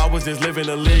 Remember I was just living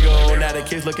illegal. Now the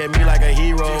kids look at me like a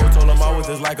hero. Told them I was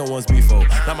just like I once before.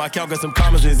 Now my count got some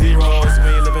commas and zeros. We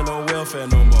ain't living on welfare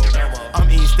no more. I'm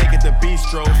eating steak at the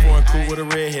bistro. Foreign cool with a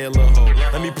redhead little hoe.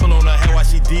 Let me pull on her head while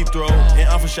she deep throw. And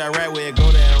I'm for shot right where it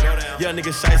go down. Young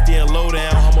nigga shiesty and low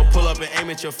down. I'ma pull up and aim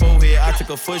at your forehead. I took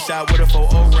a foot shot with a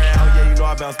 4-0 round. Yeah, you know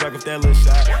I bounced back with that little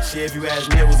shot. Shit, if you ask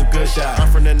me, it was a good shot. I'm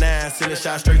from the 9, send a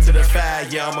shot straight to the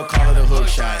 5. Yeah, I'ma call it a hook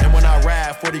shot. And when I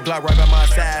ride, 40 Glock right by my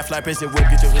side. Fly pitch it whip,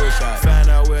 get your hood shot. Find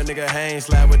out where a nigga hang,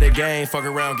 slide with the gang. Fuck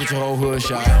around, get your whole hood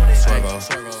shot. Swervo,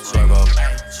 Swervo,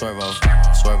 Swervo,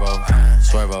 Swervo,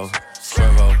 Swervo,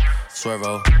 Swervo,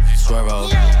 Swervo, Swervo.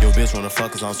 Yo bitch wanna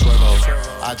fuck us on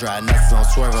Swervo. I drive nuts on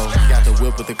Swervo. Got the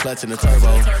whip with the clutch and the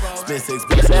turbo. Spend $6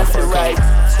 on the front coat.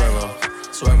 Swervo,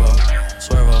 Swervo,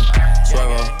 Swervo,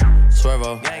 Swervo,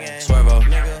 Swervo, Swervo,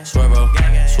 Swervo,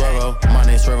 Swervo. My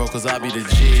name's Swervo cause I be the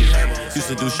G. Used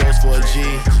to do shows for a G.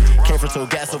 Came from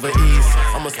gas over east.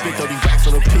 I'ma spit 30 racks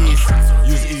on a piece.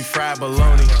 Used to eat fried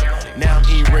bologna. Now I'm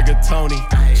eating rigatoni.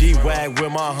 G-Wag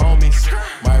with my homies.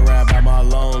 Might ride by my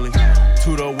lonely.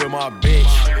 Tudo with my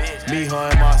bitch. Me, her,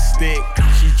 and my stick.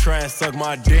 She try and suck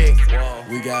my dick.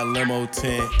 We got limo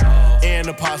tent. And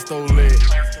the pasto lit.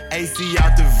 AC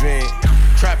out the vent.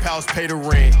 Trap house pay the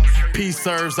rent. P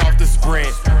serves off the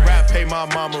sprint. Rap pay my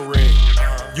mama rent.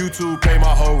 YouTube pay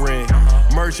my whole rent.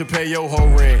 Merchant pay your whole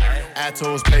rent.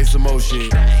 Atos pay some more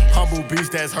shit. Humble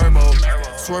beast, that's Herbo.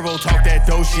 Swervo talk that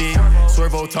dough shit.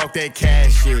 Swervo talk that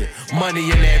cash shit.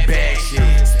 Money in that bag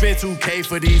shit. Spent 2K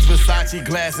for these Versace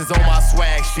glasses on my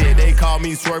swag shit. They call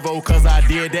me Swervo cause I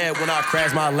did that when I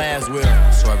crashed my last whip.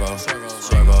 Swervo,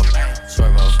 Swervo,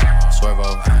 Swervo, Swervo,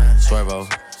 Swervo,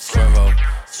 Swervo,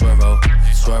 Swervo,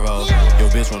 Swervo. Yo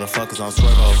bitch wanna fuck us on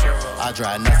Swervo. I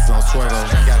drive nuts on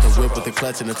Swervo. Got the whip with the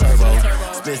clutch and the turbo.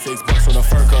 Spend $6 on a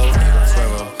fur coat.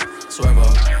 Swervo,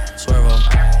 Swervo, Swervo,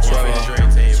 Swervo,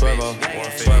 Swervo,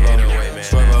 Swervo,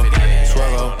 Swervo,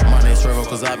 Swervo. My name's Swervo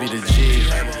cause I be the G.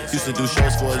 Used to do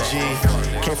shows for a G.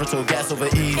 Came from gas over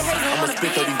east. I'ma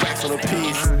spit 30 racks on a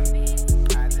piece.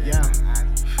 Yeah.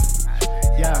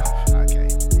 Yeah. Okay.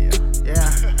 Yeah.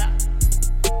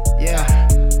 Yeah.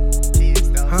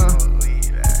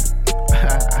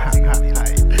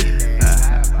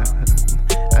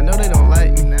 I know they don't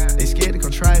like me. They scared to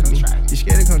come try me. You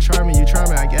scared to come try me, you try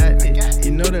me, I got it.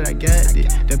 You know that I got it.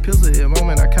 That pistol at the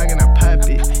moment, I cock and I pop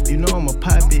it. You know I'ma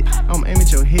pop it. I'm aiming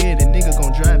at your head, and nigga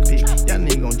gon' drop it. Y'all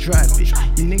nigga gon' drop it.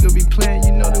 You nigga be playing,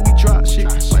 you know that we drop shit.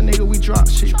 My nigga, we drop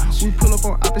shit. We pull up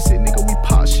on opposite, nigga, we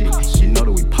pop shit. You know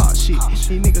that we pop shit. These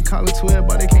nigga calling 12,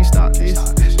 but they can't stop this.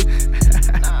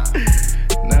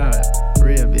 Nah,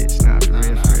 real bitch. Nah, for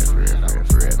real.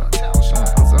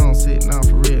 I don't sit, nah,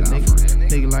 for real, nigga.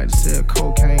 Nigga like to sell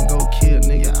cocaine, go kill,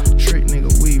 nigga. Trick,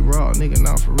 nigga, we raw, nigga,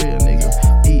 nah, for real, nigga.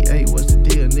 EA, what's the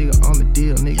deal, nigga? On the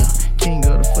deal, nigga. King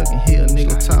of the fucking hill,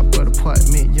 nigga. Top of the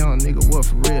apartment, young nigga, what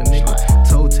for real, nigga?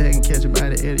 Toe tag and catch a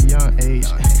body at a young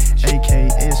age.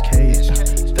 AK,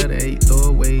 SK, 38, throw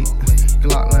away.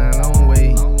 Glock line on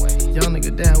way. Young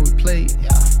nigga down, we played.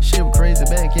 Shit was crazy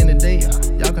back in the day.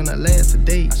 Y'all cannot last a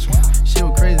day. Shit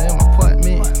was crazy in my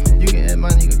apartment. You can add my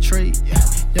nigga trade.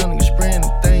 Young nigga spraying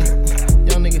them thing.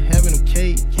 Young nigga having them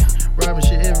cake. Robbing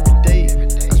shit every day.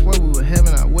 I swear we were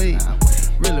having our way.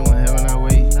 Really weren't having our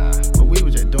way. But we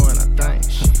was just doing our thing.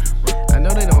 I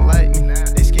know they don't like me.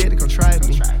 They scared to come try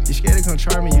me. You scared to come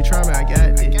try me, you try me, I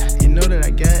got it. You know that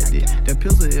I got it. That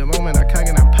pistol at the moment, I cock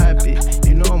and I pop it.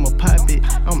 You know I'ma pop it.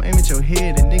 I'm aiming at your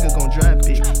head, and nigga gon' drop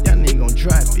it. Y'all nigga gon'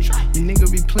 drop it. You nigga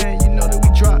be playing, you know that we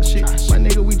drop shit. My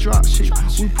nigga, we drop shit.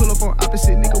 We pull up on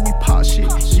opposite, nigga, we pop shit.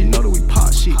 You know that we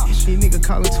pop shit. These nigga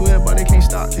calling 12, but they can't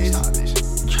stop this.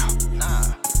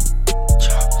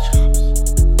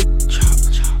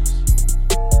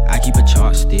 I keep a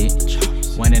chopstick.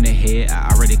 One in the head, I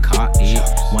already caught it.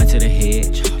 One to the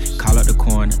head. Call up the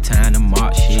corner, time to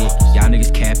mark shit. Y'all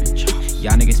niggas capping.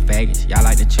 Y'all niggas faggots. Y'all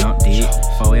like to jump dick.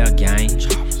 4L gang.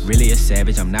 Really a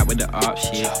savage, I'm not with the op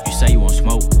shit. You say you want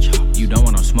smoke. You don't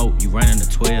want no smoke. You running the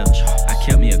 12. I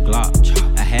kept me a Glock.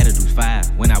 I had to do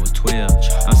 5 when I was 12.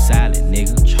 I'm silent,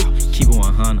 nigga. Keep it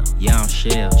 100. Hunter, yeah, I'm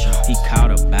shell. He caught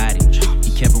a body,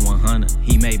 he kept it 100,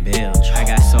 he made bail. I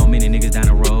got so many niggas down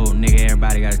the road, nigga,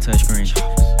 everybody got a touchscreen.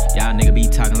 Y'all nigga be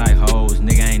talking like hoes,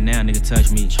 nigga ain't now, nigga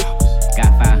touch me.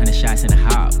 Got 500 shots in the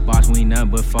hop, boss, we ain't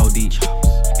nothing but 4 deep.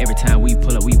 Every time we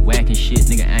pull up, we whacking shit,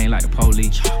 nigga ain't like the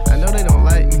police. I know they don't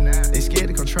like me, they scared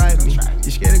to come try me.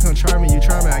 You scared to come try me, you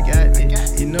try me, I got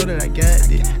it. You know that I got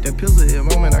it. That pistol hit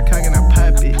moment, I cock and I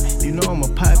pop it. You know I'ma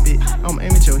pop it. I'm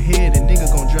aiming at your head, and nigga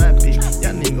gon' drop it.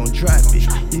 Y'all nigga gon' drop it.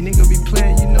 You nigga be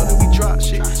playing, you know that we drop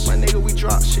shit. My nigga, we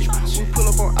drop shit. We pull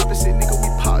up on opposite, nigga, we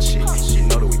pop shit. You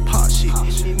know that we pop shit.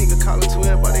 These niggas callin'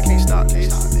 12, but they can't stop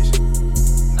this.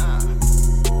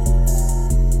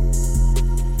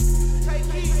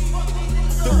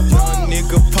 Young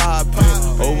nigga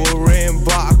poppin', overran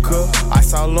vodka,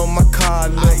 ice all on my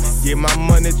collar, get my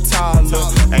money taller,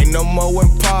 ain't no more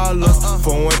Impala,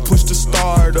 phone push the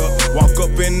start up, walk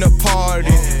up in the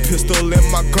party, pistol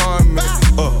in my garment,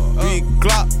 big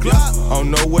Glock, I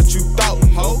don't know what you thought,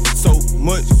 so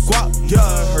much guap,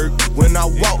 yeah, hurt when I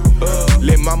walk,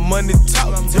 let my money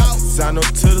talk, sign up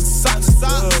to the socks,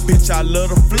 bitch I love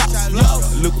the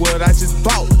flops, look what I just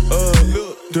bought,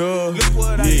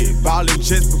 yeah, ballin'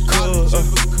 just because,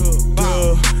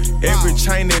 every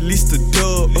chain at least a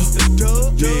dub,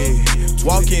 yeah,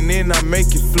 walking in I make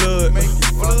it flood,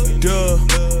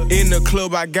 in the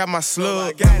club I got my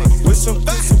slug, with some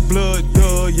blood,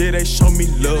 yeah they show me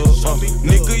love,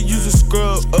 nigga use a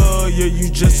scrub, yeah you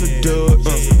just a dud,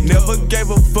 never gave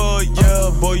a fuck, yeah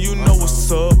boy you know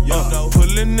what's up,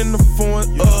 pullin' in the phone,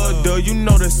 you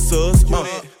know that's us,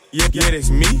 yeah, that's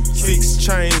me. 6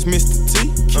 chains, Mr. T.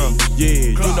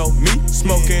 Yeah, you know me.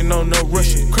 Smoking on the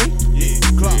Russian creek. Yeah,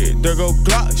 there go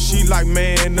Glock. She like,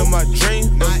 man, in my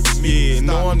dream. Yeah,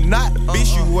 no, I'm not.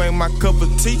 Bitch, you ain't my cup of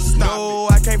tea. No,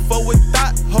 I can't fuck with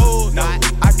that hoe. No,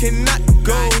 I cannot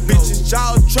go. Bitches,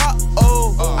 jaw drop.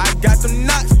 Oh, I got them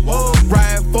knots. Oh,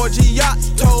 riding 4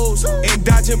 Giottos and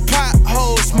dodging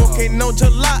potholes. Smoking on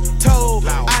gelato.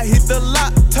 I hit the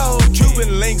lotto.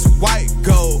 Cuban links, white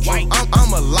gold.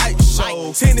 I'm a light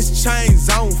show. Tennis chains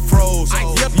on froze.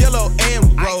 Yellow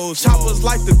and rose. Choppers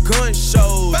like the gun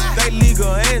shows. They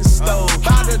legal and stove.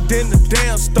 Hotter than the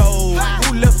damn stove.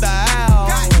 Who left the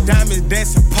house? Diamonds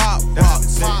dancing pop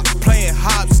rocks. Playing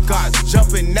hopscotch.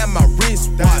 Jumping at my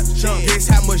wristwatch. Guess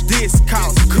how much this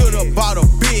cost? Could've bought a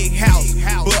big house,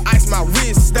 but ice my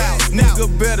wrist out. Nigga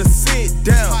better sit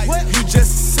down. You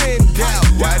just sit down.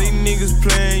 Why these niggas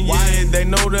playing? Yeah, they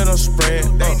know that I'm spread.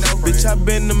 Bitch, I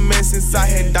been the man since I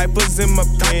had diapers in my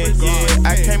pants. Yeah,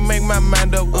 I can't make my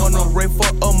mind up on a Ray for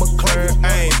a McLaren.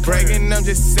 I ain't bragging, I'm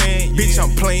just saying. Bitch,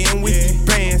 I'm playing with these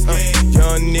bands.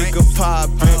 Young nigga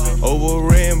poppin',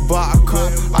 overran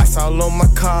vodka, ice all on my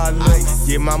collar.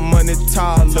 Yeah, my money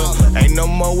taller, ain't no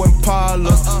more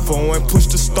Impala. Phone push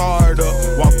the start up,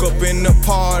 walk up in the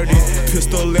party,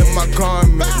 pistol in my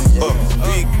garment.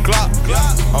 Big Glock,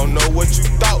 I don't know what you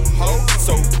thought.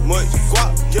 So much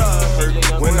guap, yeah, hurt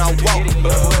when I walk.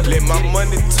 Let my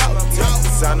money talk,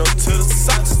 sign up to the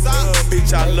socks.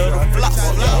 Bitch, I love the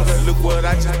flops. Look what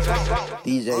I just got.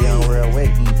 DJ Young Real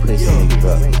Wake, you pussy niggas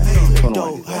up.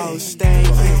 Dope house stank,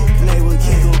 neighbor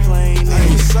can't complain.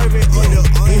 Serving in the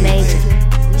onion.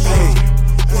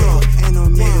 Ain't no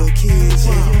middle kids, I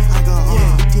got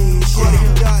all these shit.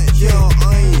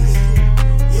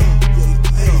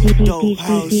 Dope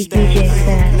house stank,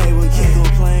 neighbor can't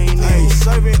complain.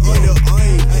 Serving in the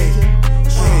onion.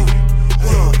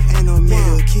 Ain't no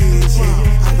middle kids, I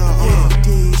got all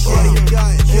these shit.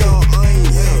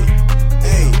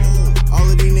 All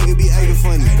of these niggas be acting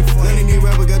funny. None of these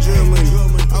rappers got drill money.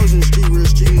 I was in the street, real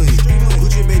street money.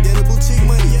 Gucci bandana, boutique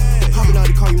money. Hopping out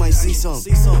the car, you might see some.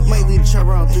 Might leave the trap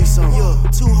around 3 some.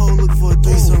 2 hoes looking for a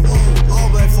 3 some. All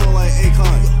black phone like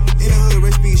Akon. In the hood,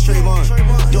 race speed straight on.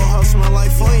 Dope house smell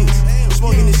like flames.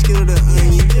 Smoking this skittle the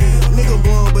onion. Nigga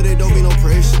blowin', but it don't be no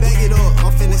pressure. Back it up,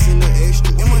 I'm finessing the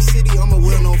extra. In my city, I'm a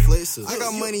well-known flexer. I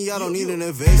got money, I don't need an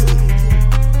investor.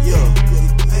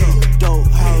 Dope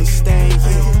house stank,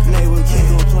 neighbor can't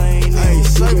complain.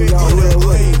 Serving on the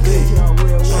way,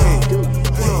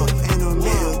 ain't no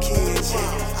middle kids, I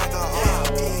got all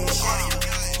these.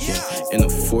 In the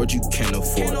Ford you can't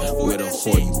afford, with a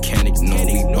whore you can't ignore.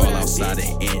 We ball outside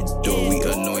and indoor, we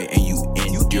annoy and you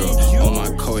endure. On my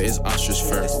coat is ostrich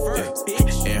fur, yeah,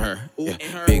 in her, yeah,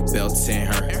 big belts in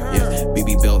her, yeah,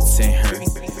 BB belts in her.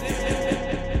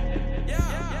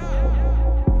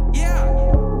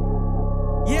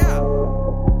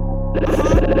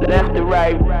 Left to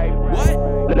right, what?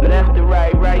 Left to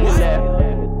right, right to left.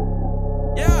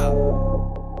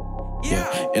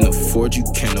 Yeah, in the Ford you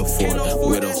can't afford,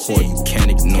 with a whore you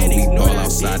can't ignore. We ball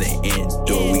outside and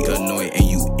indoor, we annoy and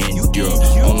you endure.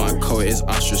 it's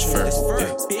ostrich fur.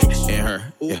 Yeah, in her.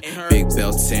 Yeah, big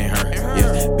belts in her.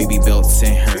 Yeah, BB belts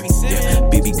in her. Yeah,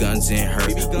 BB guns in her.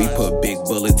 We put big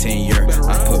bullets in your.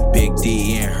 I put big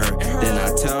D in her. Then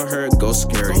I tell her go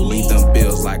scary. Leave them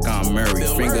bills like I'm Murray.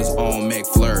 Fingers on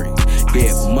McFlurry.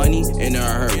 Get money in a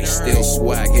hurry. Still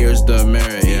swag. Here's the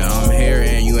mirror. Yeah, I'm here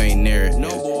and you ain't near it.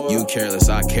 You careless,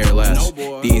 I care less.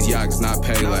 These yogs not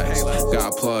pay less.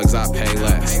 Got plugs, I pay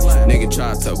less. Nigga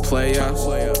try to play us.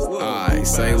 I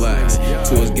say less.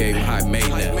 To us gave him high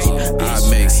maintenance. I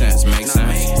make sense, make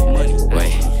sense.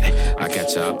 Wait, I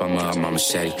catch up, I'm a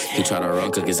machete. He try to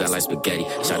run cookies out like spaghetti.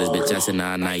 Shot his bitch ass and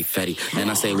now I eat fatty. Then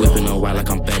I stay whipping a while like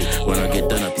I'm Betty. When I get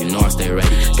done up, you know I stay ready.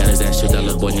 Got his ass shit, that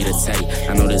little boy need a teddy.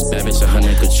 I know this bad bitch,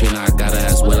 100 Katrina. I got her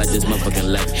ass wet like this motherfucking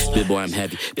levy. Big boy, I'm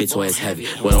heavy. Bitch boy is heavy.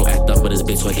 Boy, don't act up, but this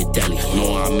bitch boy get deadly.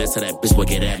 Know I'm mess to that bitch boy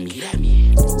get at me.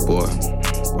 Boy.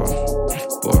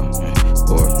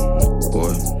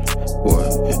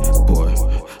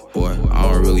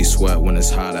 I don't really sweat when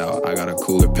it's hot out. I got a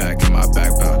cooler pack in my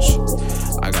back pouch.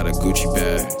 I got a Gucci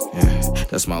bag, yeah,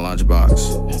 that's my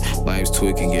lunchbox. Lames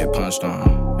tweak and get punched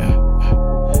on, yeah.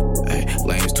 Hey,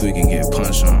 lames tweak and get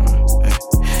punched on. Hey.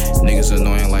 Niggas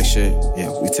annoying like shit,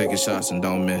 yeah. We taking shots and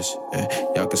don't miss. Yeah.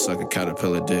 Y'all can suck a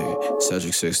caterpillar dick.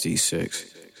 Cedric 66.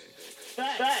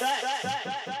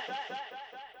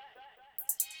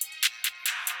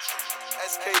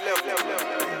 SK level.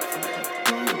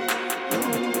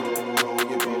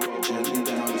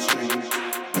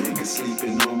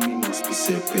 Sleeping on me, must be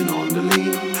sipping on the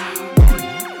lean.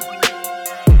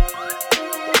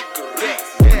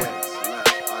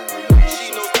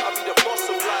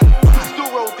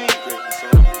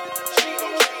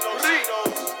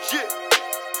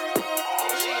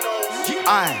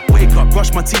 I wake up,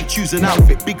 brush my teeth, choose an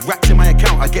outfit. Big racks in my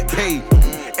account, I get paid.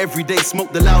 Every day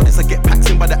smoke the loudest, I get packed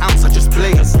in by the ounce, I just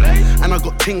blaze. And I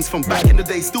got things from back in the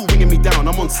day still ringing me down.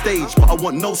 I'm on stage, but I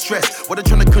want no stress. What they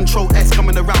trying to control S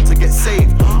coming around to get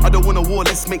saved. I don't want a war,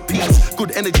 let's make peace.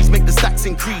 Good energies make the stacks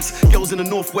increase. Girls in the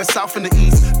north, west, south and the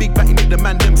east. Big batty make the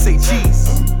man them say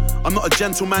cheese. I'm not a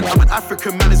gentleman, I'm an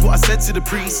African man, is what I said to the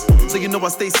priest. So you know I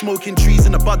stay smoking trees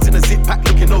and the buds in a zip pack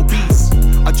looking obese.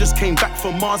 I just came back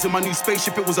from Mars in my new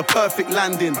spaceship, it was a perfect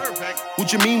landing.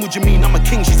 What you mean, I'm a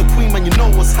king, she's a queen, man, you know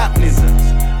what's happening.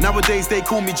 Nowadays they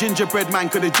call me gingerbread man,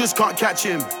 cause they just can't catch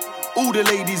him. All the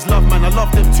ladies love man, I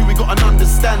love them too, we got an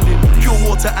understanding. Pure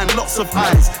water and lots of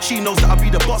eyes, she knows that I be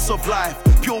the boss of life.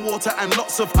 Pure water and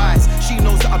lots of eyes, she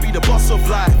knows that I be the boss of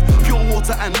life. Pure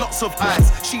water and lots of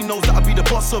eyes, she knows that I be the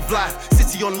boss of life.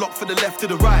 City on lock for the left to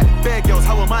the right, bare girls,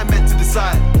 how am I meant to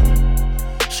decide?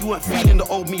 She weren't feeling the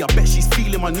old me, I bet she's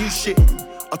feeling my new shit.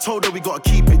 I told her we gotta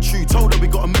keep it true, told her we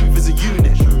gotta move as a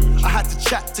unit. I had to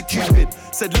chat to Cupid,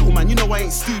 said little man, you know I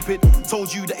ain't stupid.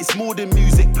 Told you that it's more than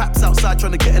music, Paps outside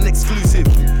trying to get an exclusive.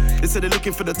 They said they're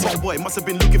looking for the top boy, must have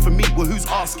been looking for me, well who's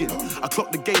asking? I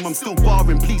clocked the game, I'm still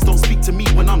barring, please don't speak to me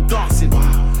when I'm dancing.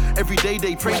 Every day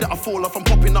they pray that I fall off, I'm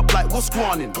popping up like what's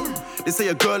squanning? They say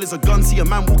a girl is a gun, see a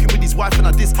man walking with his wife and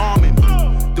I disarm him.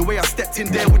 The way I stepped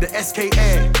in there with the SK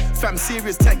Air, fam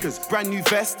serious techers, brand new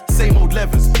vest, same old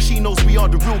levers. She knows we are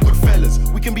the real good fellas.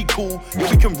 We can be cool, yeah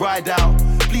we can ride out.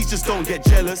 Please just don't get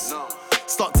jealous.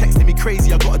 Start texting me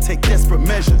crazy, I gotta take desperate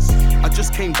measures. I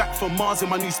just came back from Mars in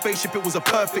my new spaceship, it was a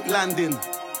perfect landing.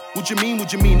 What you mean,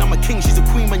 I'm a king, she's a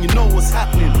queen, man, you know what's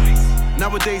happening.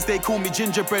 Nowadays they call me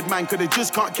gingerbread man, cause they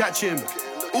just can't catch him.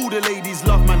 All the ladies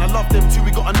love man, I love them too,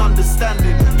 we got an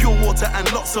understanding. Pure water and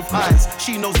lots of eyes,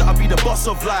 she knows that I be the boss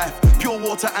of life. Pure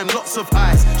water and lots of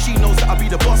eyes, she knows that I be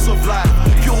the boss of life.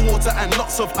 Pure water and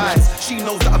lots of eyes, she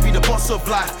knows that I be the boss of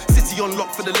life. City on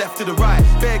lock for the left to the right,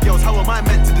 bare girls, how am I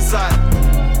meant to decide?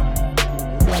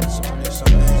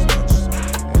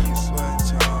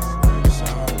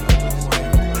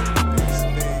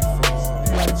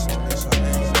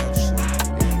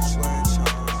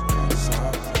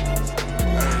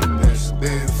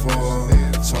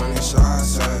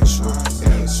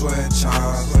 Sweat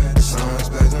child, sounds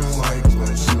better than white,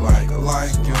 but she like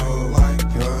you,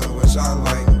 which I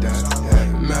like that. Yeah,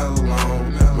 mellow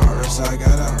on, my wrist I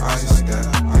got an ice that.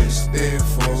 Ice there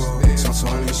for some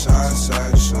 20 shots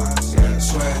at you. Yeah,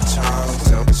 sweat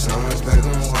child, sounds better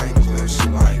than white, but she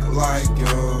like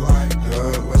you,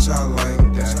 which I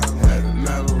like that. Yeah,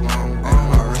 mellow on,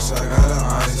 my wrist I got an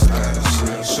ice that. She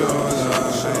shows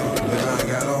up, then I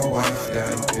got a wife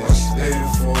that bitch there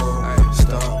for.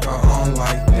 Stuck on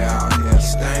like that, yeah,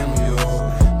 stain you.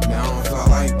 Now I feel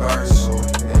like birds, so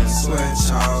yeah, switch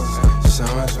house. So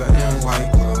much better than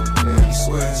white glue. Yeah,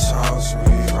 switch house,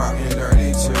 we rockin'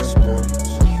 dirty tears, boy.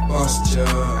 Bust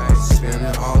jug,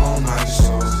 spinning all on night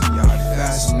shows. Y'all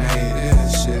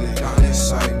fascinated, shit, it don't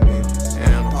excite me.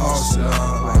 And I'm posted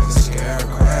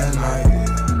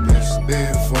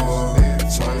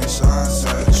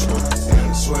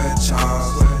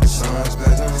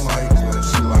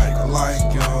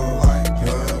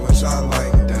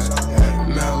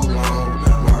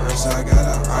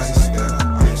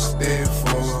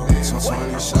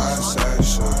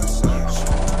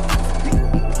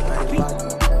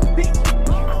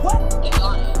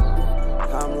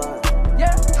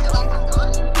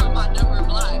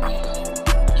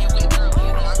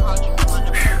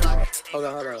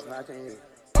hold up. I can't hear.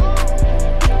 Yo,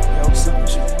 what's up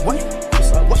with you?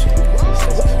 What's up with you?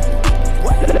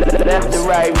 Left to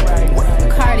right.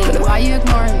 Cardi, why you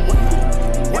ignoring me?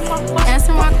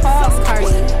 Answer my calls, Cardi.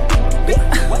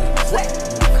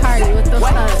 Cardi, what the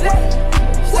fuck?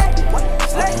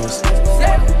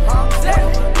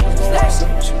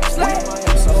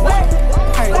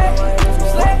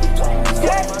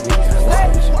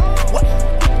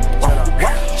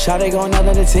 Shawty going out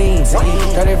of the team,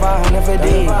 3,500 for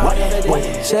D.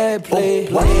 Said play,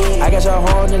 I got your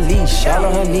hoe on the leash, all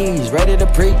on her knees, ready to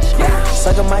preach.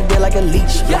 Suckin' my dick like a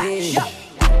leech.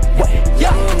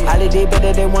 Holly did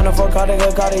better than one of her Carter, he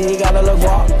got a little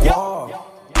walk.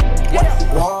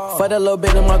 For the little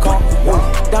bit in my car,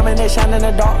 diamond they shine in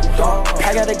the dark.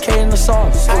 I got a K in the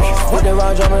sauce, with the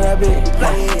round drumming that big.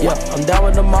 Yeah, I'm down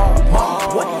with the mob.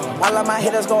 All of my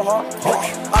hitters go hard,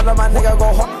 all of my niggas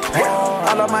go hard.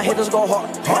 All of my hitters go hard,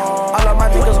 all of my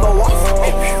niggas go walk.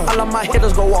 All of my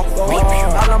hitters go walk,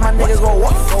 all of my niggas go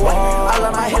walk. All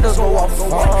of my hitters go walk,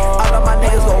 all of my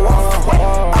niggas go walk.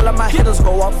 All of my hitters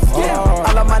go walk,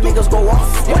 all of my niggas go walk.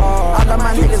 All of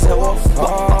my niggas go walk.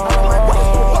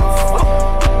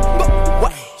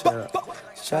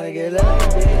 Tryna get love.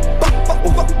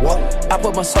 I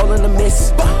put my soul in the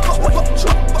mist.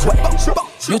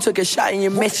 You took a shot and you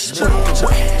missed. Try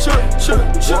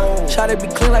to be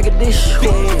clean like a dish.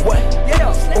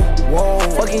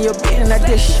 Fucking your bitch in that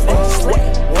dish.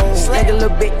 Stick a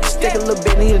little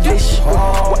bit, need a dish.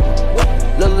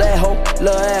 Little ass hoe,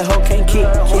 can't kick.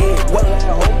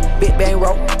 Big bang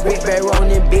roll,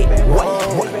 and then big.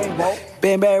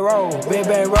 Bang bang roll, roll,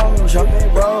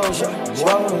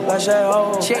 like that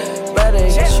hoe. Better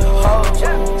get your hoe.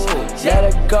 Let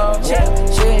it go, let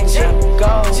it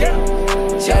go.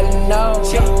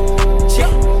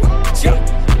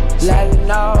 Let it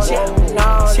know, let it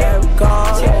know, let it go.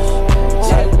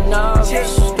 Let it know,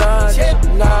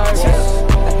 nervous.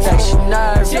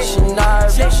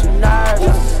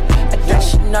 I think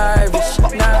she nervous.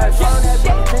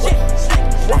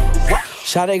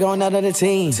 Shawty going out of the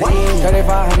team,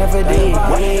 3,500 for D.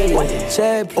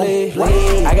 Said play,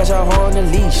 I got your hoe on the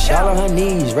leash, all on her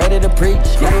knees, ready to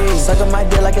preach. Suckin' my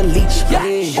dick like a leech.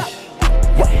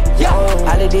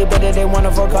 Holly did better than one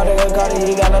of her Carter,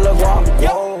 he got a little walk.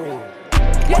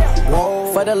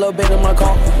 For the little bit in my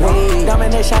car,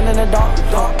 diamond they shine in the dark.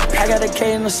 I got a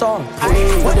K in the song,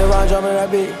 with the round drumming that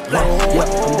big. Yeah,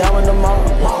 I'm down with the mob.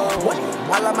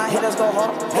 All of my hitters go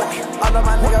hard, all of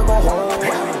my niggas go hard.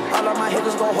 All of my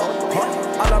hitters go hard,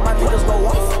 all of my niggas go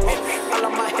walk. All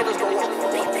of my hitters go walk,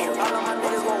 all of my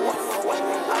niggas go walk.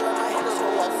 All of my hitters go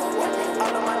walk,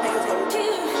 all of my niggas go walk.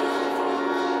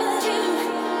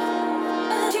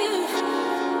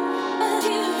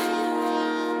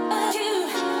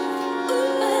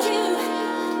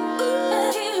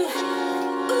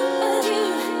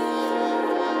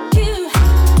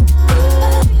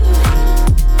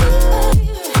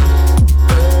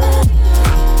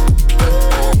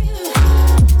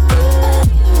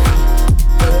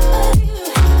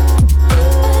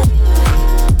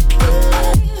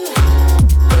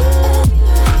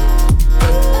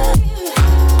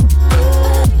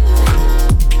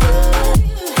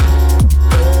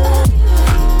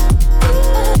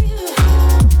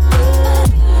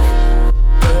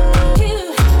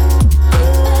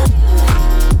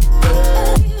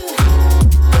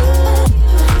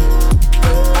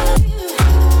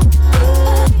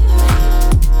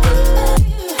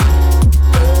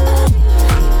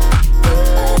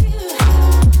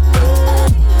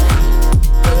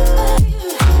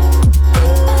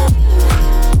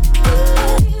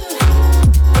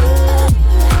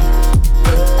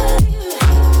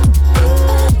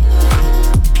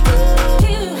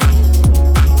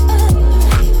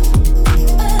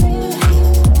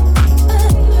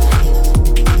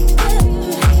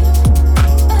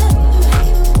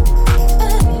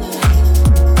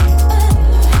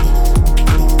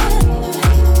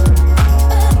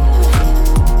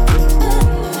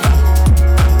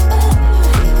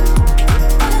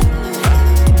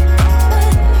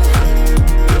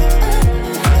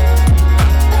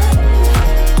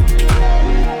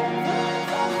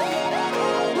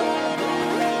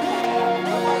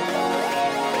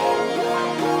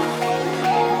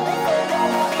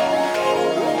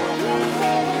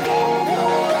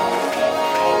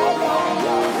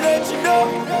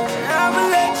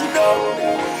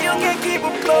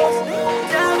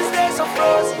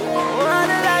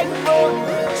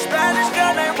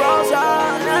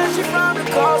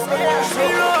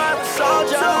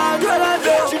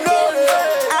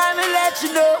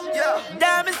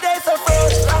 Diamonds, they so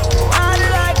frozen. Wanna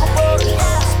like a boat.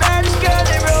 Spanish girl,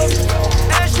 they rose.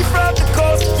 And she from the coast.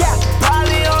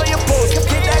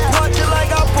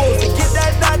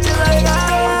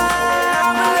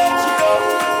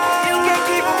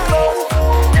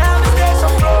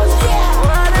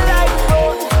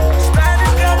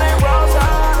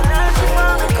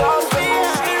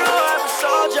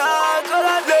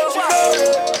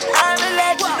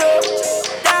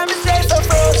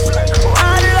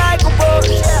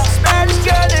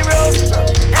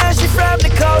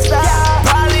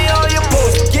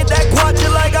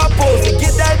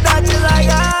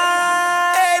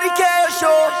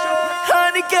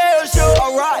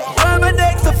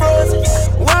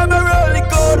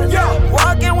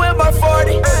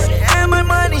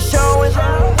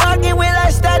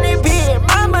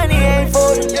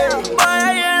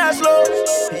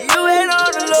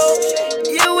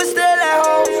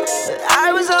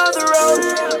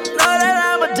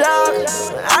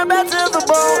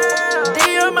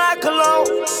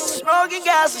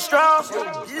 so strong.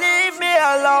 Leave me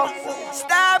alone.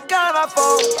 Stop calling my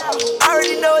phone. I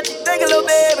already know what you think, little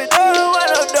baby. Don't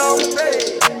want no dough.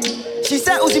 She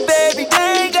said, Uzi, baby,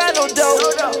 they ain't got no dough.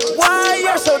 Why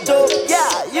you're so dope?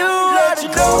 Yeah, you let you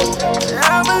know.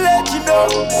 I'ma let you know.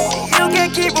 You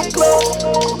can't keep them close.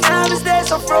 Diamonds, they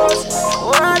so frozen.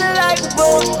 Water like a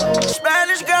boat.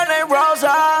 Spanish girl named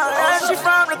Rosa. And she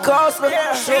from the coast.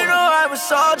 She know I'm a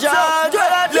soldier.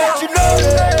 Let you know.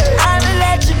 I'ma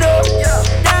let you know.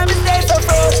 Diamonds, they so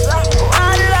frozen.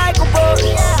 Water like a boat.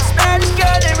 Spanish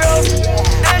girl named Rosa.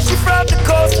 And she from the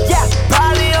coast. Yeah,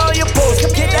 probably on your post.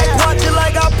 Get that punch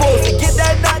like I post. Get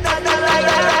that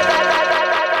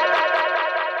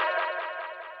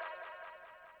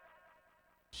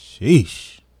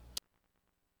Sheesh.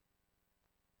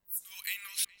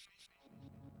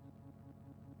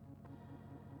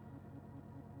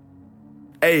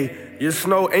 Hey, you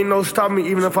Snow, ain't no stopping me.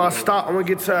 Even if I stop, I'm gonna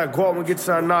get to that guap, I'm gonna get to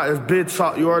that knot. It's big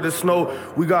talk, you already Snow.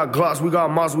 We got Glocks, we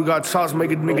got Moss, we got chops.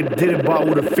 Make a nigga did it by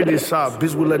with a 50 shot.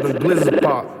 Bitch, we let them blizzard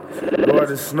pop. You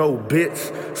already Snow,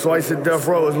 bitch. So I said Death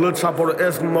Row is Lil Chapo the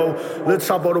Eskimo, Lil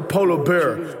Chapo the Polar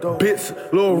Bear.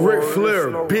 Bitch, Lil Ric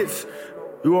Flair, bitch.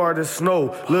 You already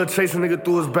Snow. Lil Chase a nigga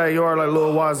through his backyard like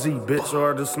Lil YZ, bitch. You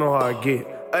already Snow how I get.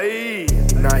 Ayy,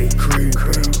 night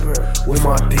creeper with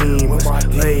my demons,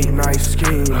 late night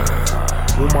scheme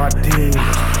with my demons.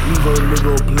 Leave a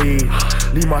nigga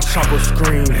bleed, leave my chopper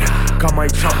scream. Got my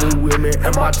chopper with me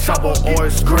and my chopper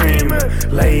always screaming.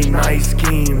 Late night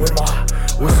scheme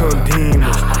with some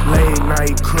demons, late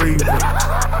night creeper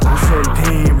with some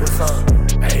demons.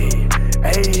 Ayy,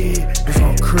 ayy, bitch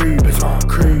I'm creepin',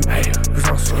 ayy, bitch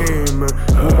I'm scheming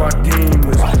with my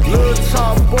demons. Lil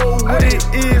Chapo, what it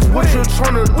is, what you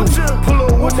tryna do? Pull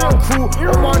up with my crew,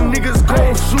 all my niggas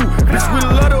gon' shoot. Bitch, we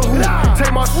let her hoop,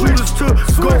 take my shooters to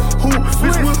go hoop.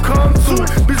 Bitch, we come through,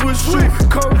 bitch, we shoot,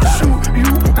 come shoot. You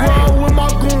ride with my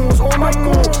goons on the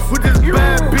moon with this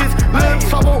bad bitch. Lil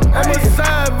Chapo, I'm a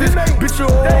savage, bitch, you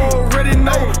already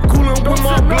know. Coolin' with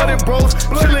my bloody bros,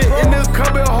 chillin' in this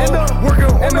cupboard hole,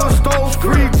 working on the stove,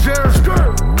 free Jerry.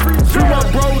 Free my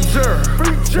bro Jerry.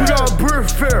 We got brick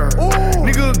fair.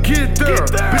 Nigga, get there.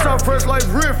 Bitch, I'm fresh like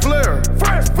Ric Flair.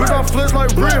 Bitch, I'm fresh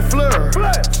like Ric Flair.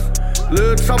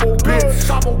 Lil Chapo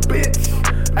bitch.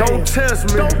 Don't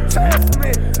test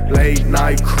me. Late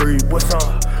night creep. What's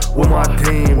up? With my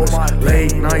demons.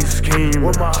 Late night scheme.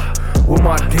 With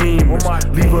my demons.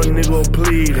 Leave a nigga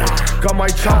bleeding. Got my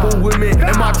chopper with me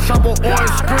and my chopper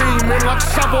always screaming. My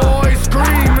chopper always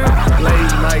screaming.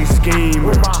 Late night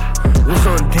scheme. With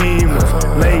some demons,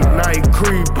 late night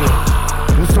creeping,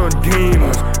 with some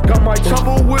demons. Got my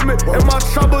chopper with me, and my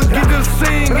chopper get to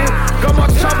singing. Got my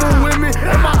chopper with me,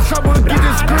 and my chopper get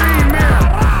to screaming.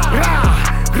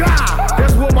 Gah, gah,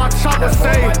 that's what my chopper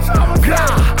say.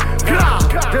 Gah,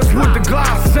 gah, that's what the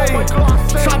Glock say.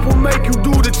 Chopper make you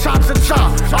do the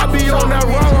cha-cha-cha. I be on that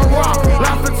rah-rah-rah,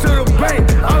 laughing to the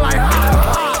bank. I like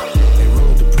ha-ha-ha.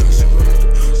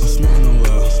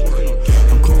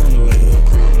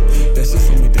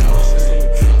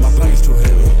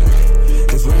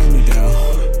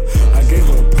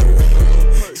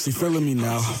 She feeling me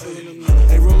now.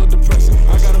 Hey, roll of depression.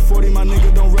 I got a 40, my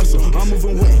nigga don't wrestle. I'm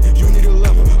moving weight, you need a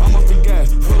level. I'm off the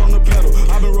gas, foot on the pedal.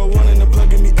 I've been roll one and the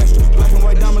plug give me extra. Black and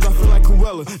white diamonds, I feel like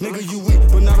Cruella. Nigga, you weak,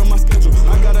 but not on my schedule.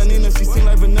 I got a Nina, she seem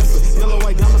like Vanessa. Yellow,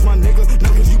 white diamonds, my nigga. Now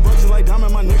cause you budget like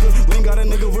diamond, my nigga. We ain't got a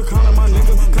nigga, we're calling my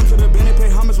nigga. Come to the bin and pay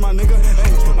homage, my nigga.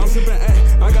 Hey, I'm sipping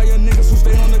I got your niggas who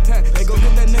stay on the tack. Hey, go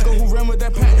get that nigga who ran with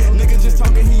that pack. Nigga just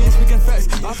talking, he ain't speaking facts.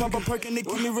 I pop a perk and they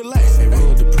keep me relaxed. Hey,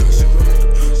 roll depression.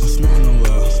 I'm smoking on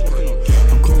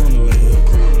I'm cool on the way.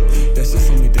 That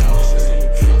shit me down.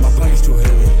 My pocket's too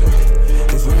heavy.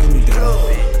 It's weighing me down.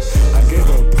 I gave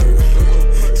her a perk.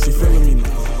 She feeling me now.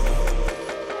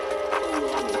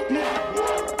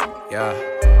 Yeah.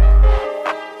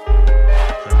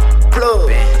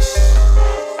 Bench.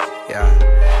 Yeah.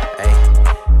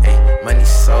 Hey, money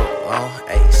so long.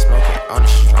 Hey, smoking on the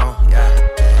strong. Yeah.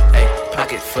 Hey,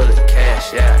 pocket full of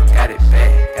cash. Yeah, got it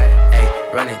back. Hey,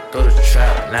 running through the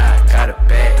trap. Now I got a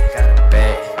bag.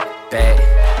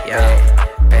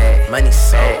 Yeah. Money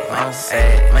so long.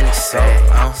 Hey, money so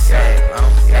long.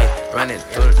 Hey, running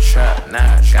through the trap.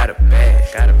 Now I got a bag.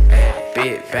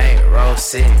 Big bang roll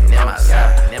sitting in my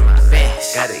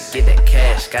bench. Gotta get that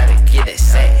cash, gotta get that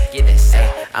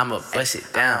sack. I'ma bust it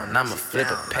down, I'ma flip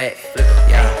a pack.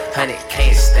 Yeah,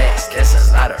 100K stacks, that's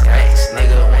a lot of racks.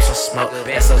 Nigga want some smoke,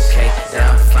 that's okay.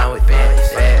 Now I'm fine with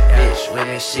that. Bad bitch with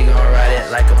me, she gon' ride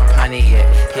it like a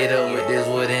Pontiac. Hit her with this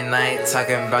wooden night,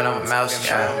 talking about a mouse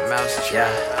trap. Yeah,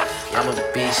 I'm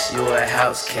a beast, you a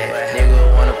house cat.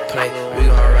 Nigga wanna play, we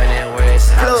gon' run in where it's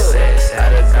house at. How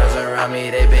the girls around me,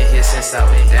 they been here since I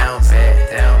was down bad.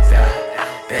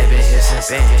 They been here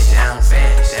since I was down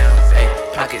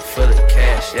bad. Pocket full of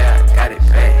cash, yeah, I got it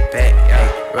back.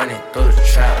 Ay, running through the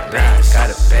trap, now I got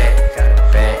it back.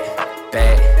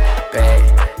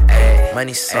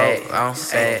 Money so on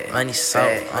bag, money so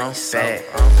on bag.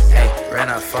 Ay, ran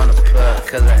off on the plug,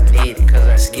 cause I need it. Cause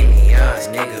I skinny young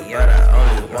nigga, but I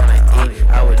only wanna eat.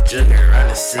 I was jugging around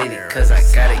the city, cause I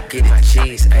gotta get the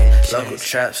cheese. Ay, local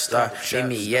trap star, meet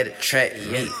me at the track,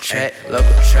 meet track.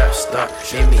 Local trap star,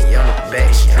 meet me on the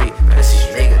back street. Pussy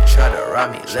nigga try to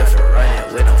rob me, left and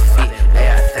running with no feet.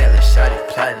 Ay, I think the shawty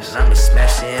plotting, I'ma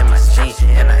smash it in my jeans.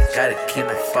 And I gotta keep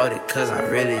it folded, cause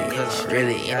I'm really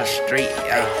in the street.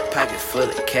 Ay, pocket full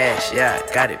of cash, yeah,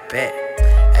 I got it back.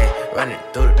 Ay, running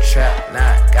through the trap,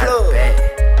 now I got it back.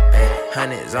 Ay,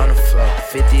 hundreds on the floor,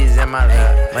 50s in my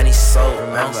lap. Money sold,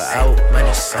 remember out,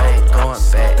 money sold, going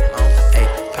back.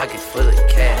 Ay, pocket full of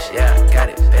cash, yeah, I got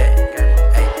it back.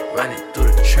 Ay, running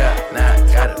through the trap, now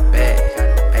I got it back.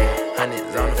 Ay,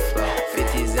 hundreds on the floor,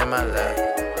 50s in my lap.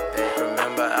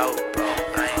 Remember out, bro,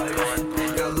 I ain't going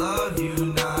think I love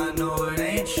you, now I know it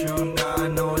ain't true. Now I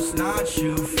know it's not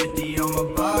you. 50 on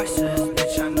my boxes,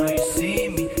 bitch, I know you see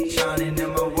me. Shining in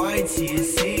my white tee,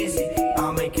 it's easy.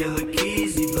 I'll make it look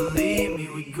easy, believe me,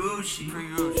 we Gucci.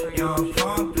 Young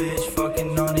pump bitch,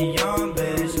 fucking on a young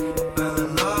bitch. Fell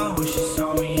in love when she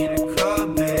saw me in the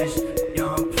club, bitch.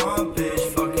 Young pump bitch,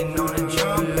 fucking on a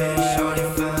drum, bitch. Shorty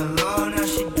fell in love, now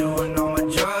she doing all my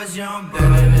drugs, young bitch.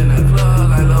 Standing in the club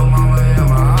like Lil Mama in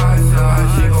my eyesight.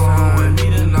 She go home with me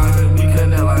tonight, we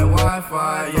connect like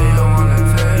Wi-Fi. Yeah, you on the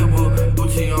table,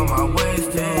 Gucci on my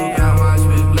waist, got my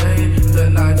switchblade. The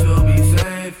night you'll be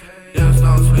safe, just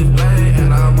don't switchblade,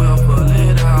 and I will pull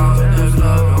it out. This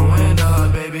love and winter,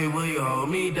 baby, will you hold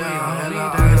me down?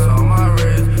 Hella ice on my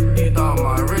wrist, you thought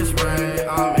my wrist ring.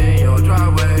 I'm in your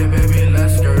driveway, baby,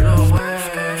 let's skirt away.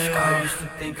 I used to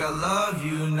think I love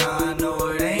you, now I know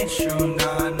it ain't true.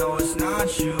 Now I know it's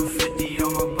not you. 50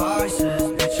 on my boxes,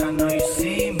 bitch, I know you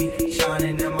see me.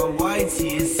 Shining in my white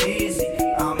tee, it's easy.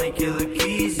 I'll make it look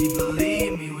easy,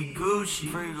 believe me, we Gucci.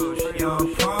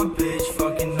 Young pump bitch,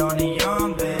 fucking on a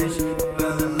young bitch.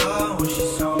 Fell in love when she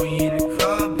saw me in the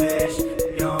club, bitch.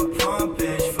 Young pump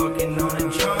bitch, fucking on a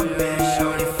drum, bitch.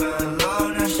 Shorty fell in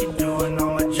love, now she doing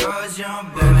all my drugs, young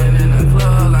bitch. Standing in the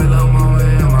club like Lil Mama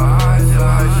in my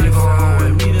eyesight. She go home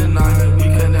with me tonight, we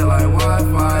connect like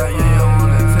Wi-Fi. Yeah, you on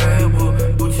the table,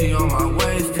 Gucci on my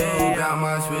waist, got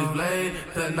my switchblade.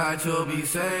 The night you'll be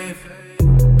safe.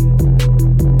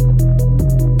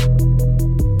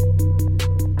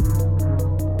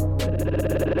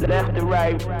 Left to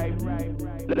right,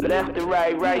 left to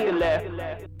right, right to left.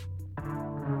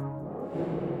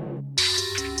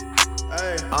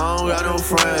 I don't got no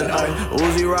friends,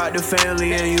 Uzi rock the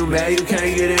family and you mad you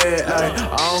can't get it,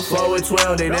 I don't fuck with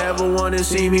 12, they never wanna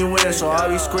see me win. So I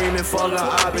be screaming fuck a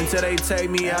op until they take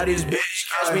me out this bitch.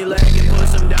 Catch me lagging, put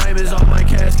some diamonds on my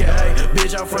casket,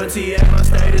 bitch out front TF, my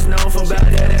state is known for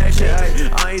bad that action,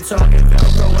 I ain't talking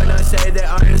Velcro when I say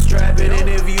that I ain't strapping. And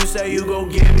if you say you gon'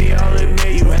 get me, I'll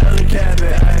admit you hella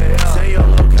capping, say your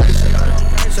location,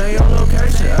 say your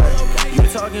location, you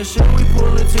talking shit, we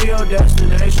pull it to your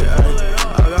destination,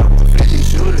 I got 150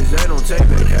 shooters, they don't take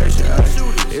vacation,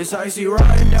 it's icy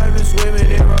riding, diamond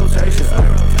swimming in rotation,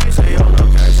 say your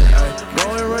location,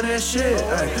 go and run that shit,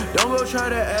 don't go try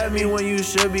to add me when you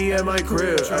should be at my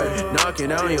crib,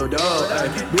 knocking out your dog,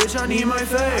 bitch I need my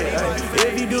fade,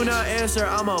 if you do not answer,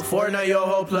 I'ma Fortnite your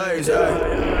whole place, you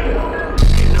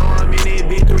know I'm in it,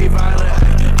 B3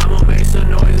 violent, I'ma make some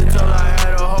noise until I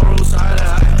had a whole room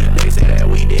silent, they say that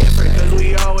we different, cause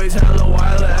we always hella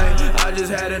wild, I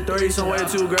just had a threesome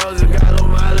with 2 girls that got low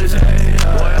mileage, boy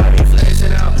I be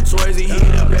flexing out, Swayze he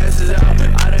the best is out,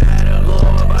 I done had a glow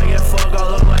up, I get fucked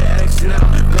all of my exes now,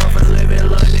 girlfriend live in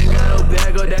London, got a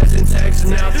bag, oh that's in Texas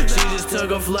now, she just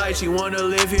took a flight, she wanna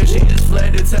live here, she just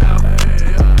fled the town,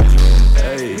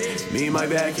 hey, me and my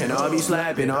back and I'll be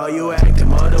slapping, all you acting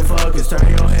motherfuckers, turn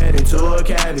your head into a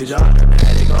cabbage,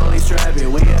 automatic, only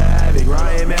strapping, we a havoc,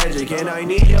 Ryan Magic, and I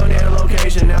need your damn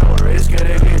location now, or it's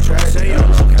gonna get tracked, say your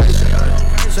location,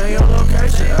 say your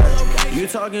location, you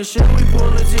talking shit, we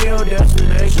pull it to your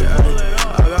destination, I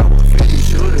got 150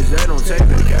 shooters, they don't take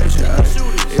vacation,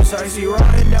 it's icy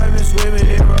riding, diamond swimming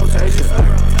in rotation,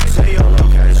 say your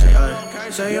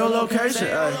location, say your location,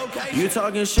 you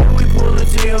talking shit, we pull it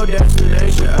to your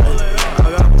destination, I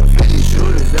got 150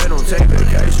 shooters, they don't take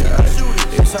vacation,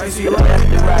 it's icy riding,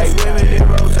 diamond swimming in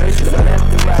rotation,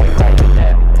 left to right, right to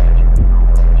left.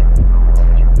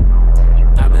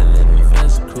 I've been living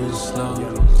fast, cruise slow,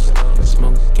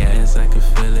 smoke gas, I can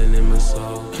feel it in my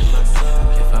soul.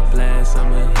 If I blast,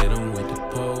 I'ma hit 'em with the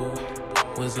pole.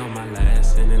 Was on my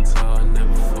last and until I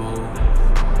never fold.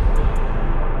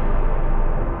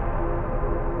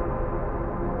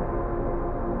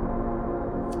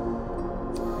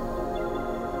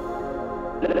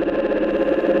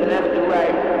 Left to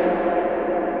right.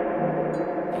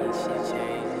 Ain't shit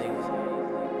changed, niggas.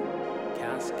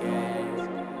 Count scams.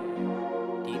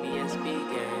 DBSB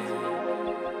gang.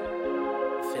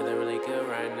 Feeling really good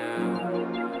right now.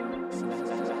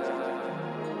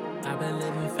 I've been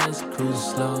living fast, cruising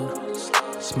slow.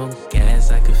 Smoke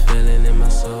gas, I can feel it in my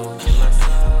soul.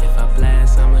 If I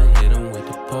blast, I'ma hit him with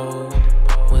the pole.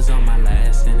 Was on my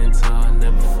last and until I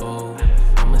never fold.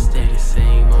 I'ma stay the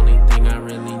same, only thing I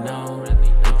really know.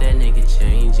 If that nigga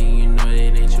changing, you know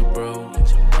that ain't your bro.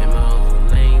 In my own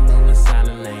lane, moving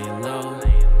silent, laying low.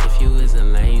 If you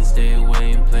isn't lane, stay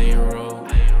away and play a role.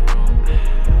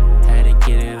 Had to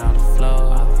get it off the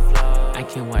floor. I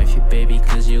can't wife you, baby,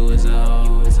 cause you was a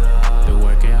hoe. Been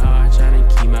working hard, trying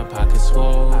to keep my pockets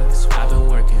swole. I've been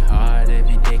working hard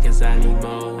every day cause I need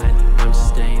more. I'm just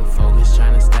staying focused,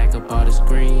 trying to stack up all this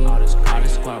green. All this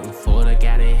squad with food, I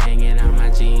got it hanging out my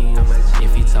jeans.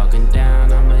 If he talking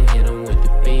down, I'ma hit him with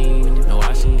the beam. No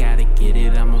option, gotta get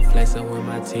it, I'ma flex up with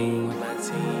my team.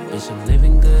 Bitch, I'm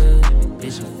living good,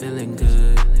 bitch, I'm feeling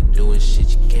good. Doing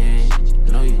shit you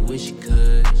can't, know you wish you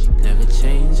could. Never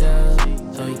change up,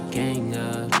 throw your gang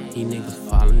up. These niggas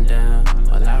falling down,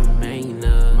 while I remain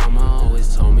up. Mama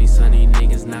always told me, son, these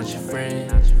niggas not your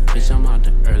friend. Bitch, I'm out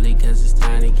too early cause it's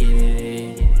time to get it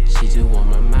in. She just want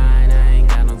my mind, I ain't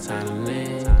got no time to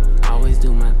live. Always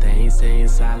do my thing, staying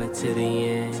solid to the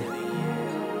end.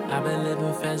 I've been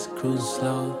living fast, cruising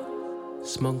slow.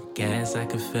 Smoke gas, I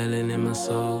can feel it in my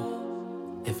soul.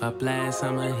 If I blast,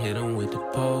 I'ma hit him with the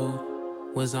pole.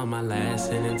 Was on my last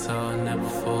and until I never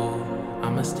fold.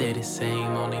 I'ma stay the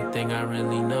same, only thing I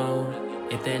really know.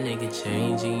 If that nigga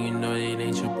changing, you know it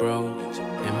ain't your bro.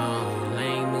 In my own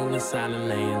lane, moving silent,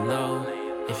 laying low.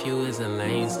 If you isn't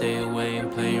lane, stay away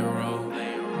and play your role.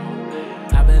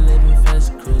 I've been living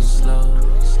fast, cruising slow.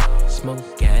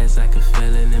 Smoke gas, I can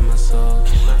feel it in my soul.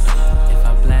 If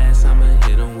I blast, I'ma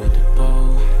hit him with the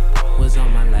pole. Was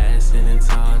on my last and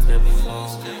until I never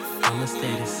fall. I'ma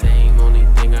stay the same, only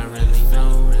thing I really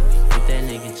know. If that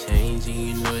nigga changing,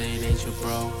 you know it ain't your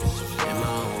bro. In my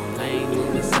own lane,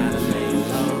 moving silent, laying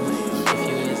low. If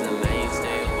you isn't lane,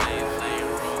 stay away and play a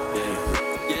role.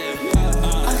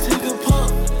 I take a puff,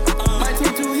 might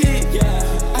take 2 hits.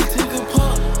 I take a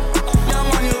puff, yeah, I'm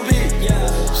on your bitch.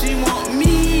 She want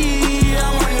me,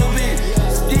 I'm on your bitch.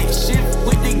 Stick shift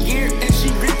with the gear and she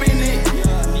gripping it.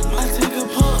 I take a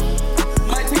puff,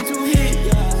 might take 2 hits.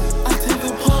 I take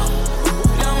a puff,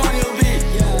 yeah, I'm on your bitch.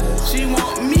 She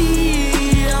want me,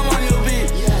 I'm on your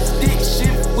bitch. Stick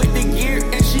shift with the gear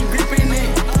and she gripping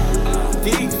it.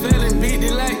 Big feeling beat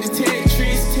it like the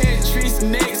Tetris.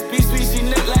 Next piece, she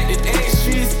look like the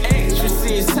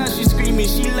actresses. How she screaming,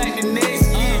 she like the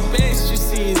next. Get best, you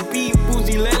see is beat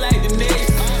boozy, look like the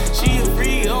next. She a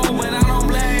free home, but I don't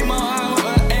blame her. I'm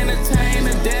an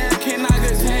entertainer, damn, can I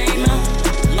contain her?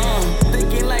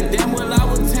 Thinking like damn, well I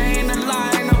would tame the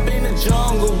lion up in the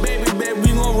jungle. Baby,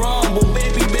 we gon' rumble,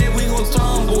 baby, we gon'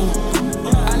 tumble.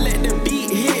 I let the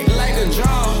beat hit like a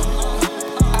drum.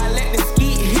 I let the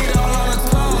skeet hit all on her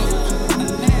tongue.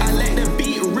 I let the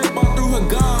beat rip all through her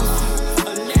gums.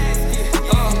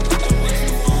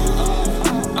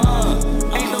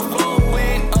 Ain't no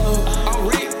flowing, I'm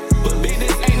ripped, but bitch,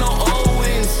 this ain't no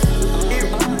Owens.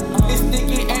 It's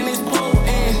sticky and it's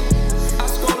potent. I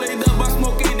scroll it up, I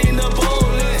smoke it in the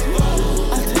bowling.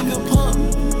 I take a puff,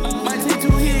 might take 2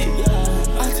 hits.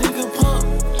 I take a puff,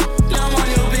 now I'm on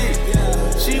your bitch.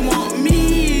 She want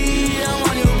me, I'm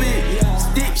on your bitch.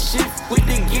 Stick shift with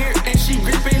the gear and she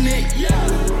gripping it.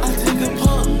 I take a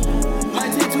puff,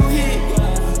 might take 2 hits.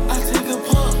 I take a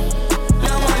puff,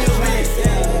 now I'm on your bitch.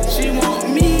 She want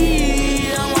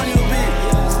me, I'm on your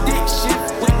bitch. Stick shift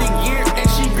with the gear and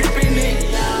she gripping it.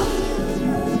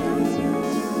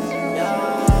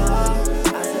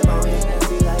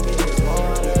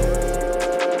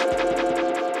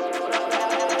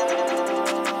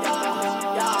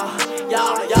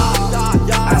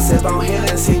 I sip on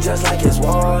Hennessy just like it's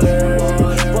water.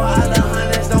 Boy, all the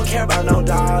hunters don't care about no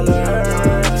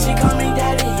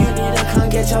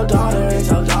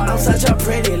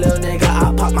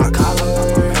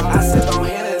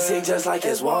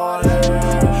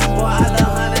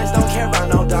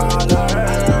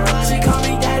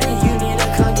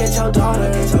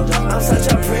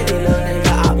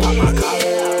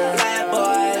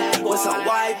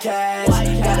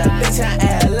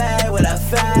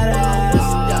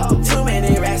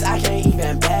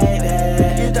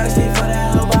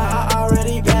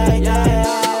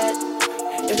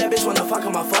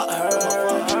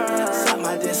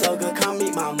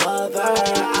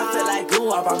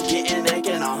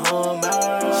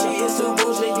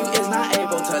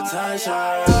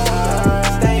sunshine.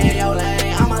 Stay in your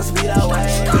lane, I'ma speed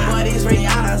away. But these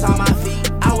Rihanna's on my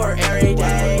feet, I work every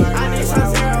day. I need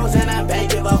some zeros in that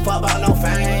bank, give a fuck about no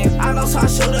fame. I know some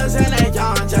shooters and they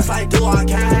young, just like Duane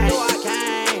Kane.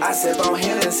 I sip on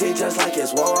Hennessy just like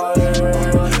it's water.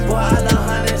 Boy, I love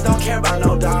hundreds, don't care about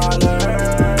no dollar.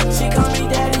 She call me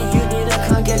daddy, you need to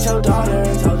come get your daughter.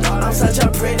 I'm such a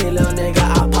pretty little nigga,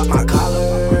 I pop my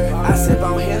collar. I sip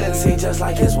on Hennessy just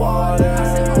like it's water.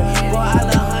 Boy, I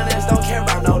love hundreds, don't care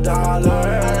about no dollar.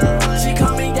 She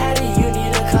call me daddy, you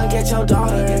need to come get your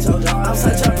daughter. I'm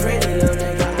such a pretty little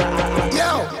nigga.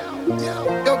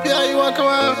 Yo, Pierre, you wanna come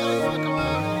out?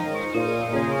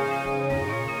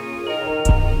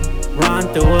 Run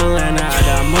through Atlanta, I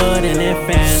got mud in that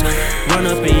fan. Run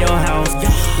up in your house,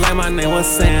 like my name was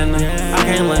Santa. I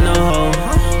can't let no hoe,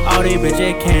 all these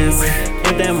bitches cancel.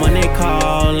 If that money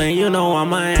callin', you know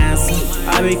I'ma answer.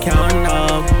 I be counting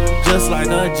up, just like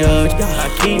a judge. I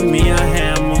keep me a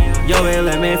hammer. Yo, bitch,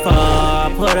 let me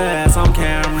fuck, put her ass on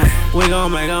camera. We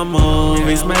gon' make a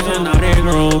movie, smashing all that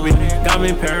groovy. Got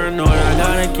me paranoid, I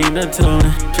gotta keep the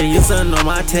tuning. She used to know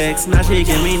my text, now she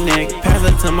give me neck. Pass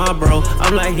it to my bro,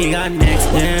 I'm like he got next.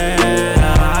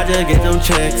 Yeah, I just get them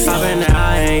checks. I been at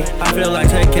IA, I feel like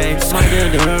TK. Might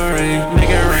just do the rain, make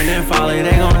it rain and folly,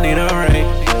 they gon' need a rake.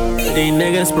 These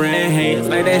niggas spreading hate,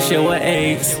 like that shit with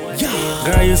AIDS.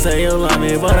 Girl, you say you love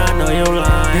me, but I know you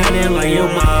lying. Acting like you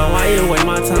mine, why you waste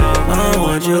my time? I don't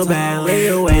want you back, leave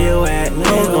you where you at.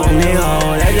 Hoes gon' need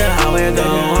hoe, that's just how it go.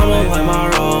 I'ma play my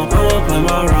role,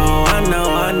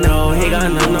 I know, he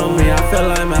got nothing on me. I feel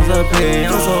like Master P,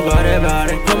 I'm so about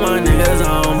it. Put my niggas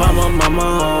on, mama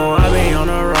home. I be on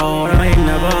the road, I ain't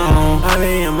never home. I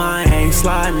be in my A,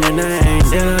 sliding in the A.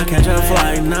 Then I catch a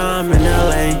flight, now I'm in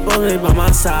LA. Put me by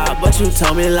my side, but you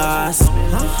told me lies.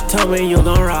 Told me you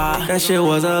gon' ride, that shit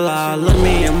was a lie. Look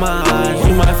me in my eyes,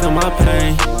 you might feel my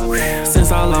pain.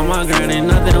 Since I lost my granny,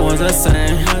 nothing was the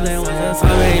same.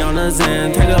 I be on the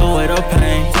zen, take away the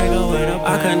pain.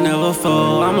 I could never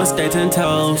fall, I'ma stay 10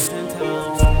 toes.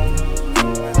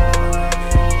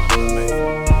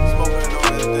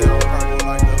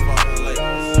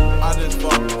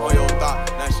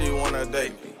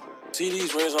 See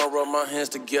these rings, I rub my hands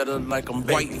together like I'm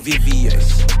White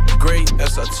VVS, great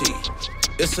SRT.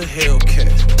 It's a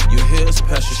Hellcat, you hear us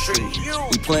past the street.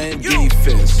 We playing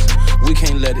defense, we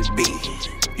can't let it be.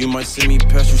 You might see me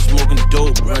pass you smoking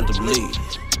dope randomly.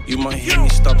 You might hear me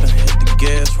stop and hit the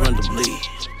gas randomly.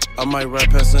 I might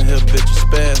ride past and hear bitches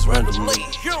spaz randomly.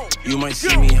 You might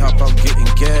see me hop out getting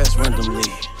gas randomly.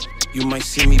 You might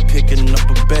see me picking up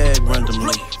a bag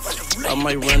randomly. I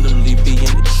might randomly be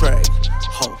in the track.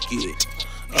 Oh yeah,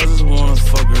 I just wanna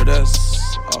fuck her,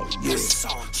 that's oh yeah.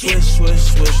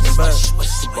 Swish, the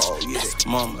basketball, yeah.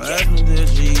 Mama asked me, did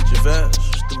you eat your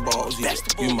vegetables, yeah.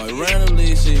 You might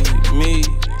randomly see me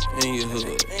in your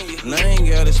hood, and I ain't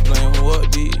gotta explain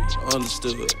what be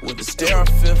understood. With the Star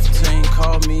 15,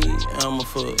 call me, I'm a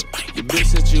foot. Your bitch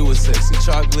said you was sexy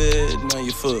chocolate, now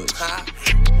you fudge.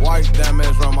 White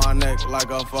diamonds round my neck like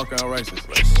a fucking racist.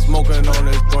 Smoking on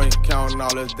this joint, counting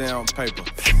all this damn paper.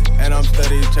 And I'm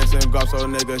steady chasing golf, so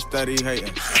niggas steady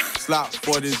hating. Slop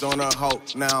 40s on a hoe,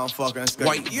 now I'm fucking skating.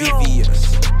 White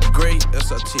VVS, great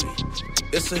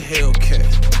SRT. It's a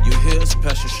Hellcat, you hear us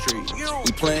past the street.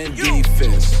 We playing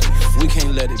defense, we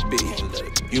can't let it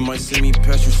be. You might see me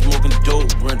pass you smoking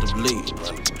dope randomly.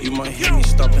 You might hear me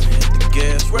stop and hit the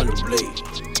gas randomly.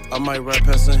 I might ride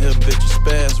past and hear bitches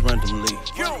spaz randomly.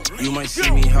 You might see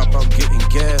me hop out getting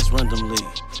gas randomly.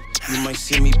 You might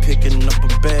see me picking up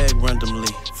a bag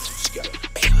randomly.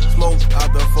 Smoke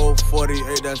out the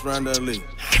 448, that's randomly.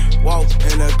 Walk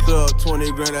in the club,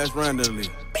 20 grand, that's randomly.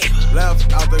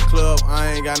 Left out the club,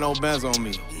 I ain't got no bands on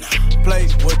me. Play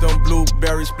with them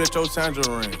blueberries, split your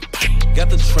tangerine. Got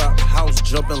the trap house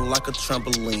jumping like a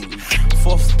trampoline.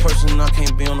 Fourth person, I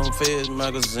can't be on no Feds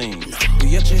magazine.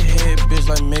 We at your head, bitch,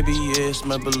 like maybe it's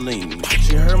Maybelline.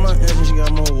 She heard my engine, she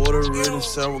got more water than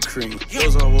sour cream.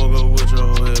 Cause I woke up with your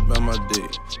whole head by my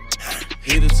dick.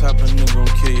 He the type of nigga gon'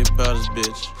 kill you about his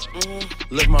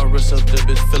bitch. Lift my wrist up, that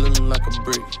bitch feeling like a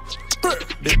brick.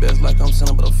 Big bass like I'm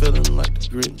selling, but I'm feeling like the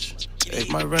Grinch. Hey,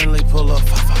 my randomly pull up,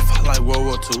 like World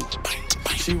War II.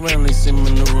 She randomly see me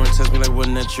maneuver and text me like,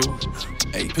 wasn't that you?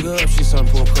 Hey, pick her up, she starting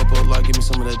to pour a cup up, like, give me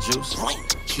some of that juice.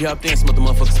 She hopped in, smoked the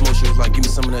motherfucking smoke, she was like, give me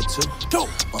some of that too.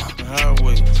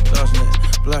 Highway, dodging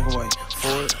that, black and white,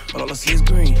 for it. But all I see is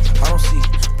green, I don't see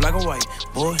black and white,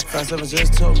 boy. 5-7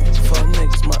 just told me, fuck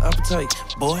niggas, my appetite,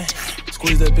 boy.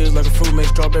 Squeeze that bitch like a fruit, make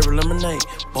strawberry lemonade,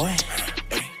 boy.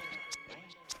 Hey.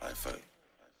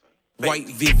 White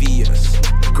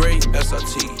VVS, great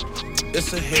SRT.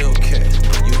 It's a Hellcat.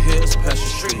 You hear us past the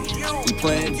street. We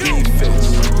playing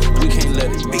defense. We can't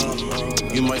let it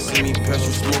be. You might see me pass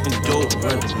you smoking dope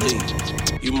randomly.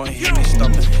 You might hear me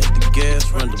stop and hit the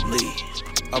gas randomly.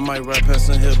 I might ride past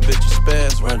some hill bitches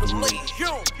spaz randomly.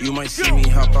 You might see me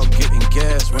hop out getting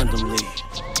gas randomly.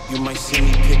 You might see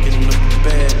me picking up the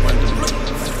bag randomly.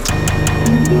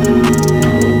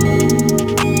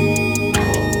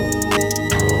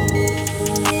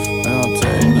 I don't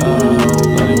take no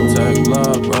bloody tech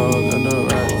blood bros in the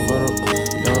rack for the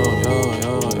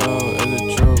yo, is it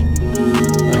true?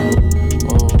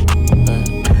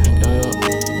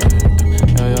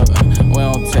 We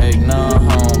don't take none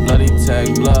home, bloody tech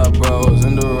blood bros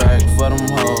in the rack for them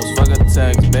hoes. Fuck a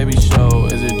text, baby show,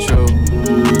 is it true?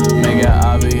 Make it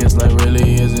obvious like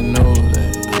really is it new?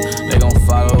 They gon'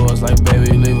 follow us like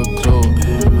baby leave a clue.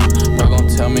 Bro gon'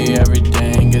 tell me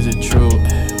everything, is it true?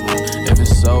 If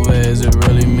it's over, is it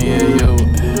really me or you?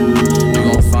 You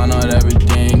gon' find out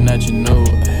everything that you knew.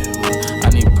 I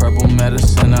need purple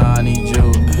medicine, I need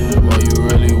you. Well, you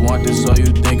really want this, so you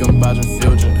thinking about your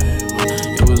future.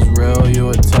 It was real, you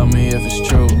would tell me if it's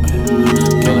true.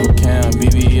 Killer Cam,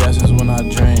 VVS is when I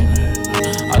dream.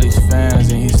 All these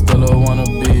fans and he still a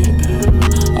wannabe.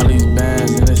 All these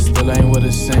bands and it still ain't what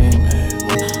it seems.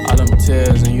 All them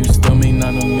tears and you still mean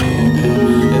none to me.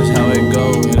 That's how it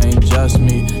go, it ain't just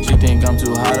me. She think I'm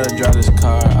too hot to drive this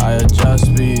car, I adjust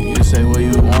speed. You say what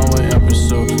you want with in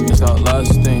pursuit, it's called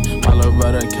lusting. My little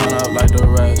brother count up like the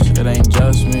rest, it ain't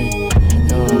just me.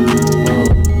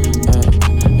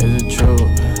 Is it true?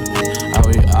 Are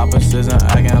we opposites and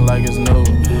acting like it's new?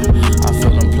 I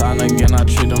feel them plotting again, I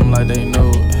treat them like they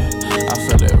knew. I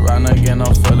feel it right again,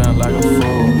 I'm feeling like a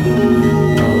fool.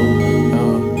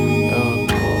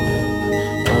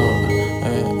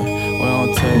 We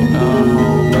don't take no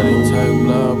home, bloody take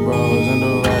blood bros in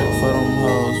the rack for them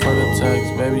hoes. For the text,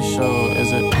 baby show,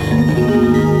 is it?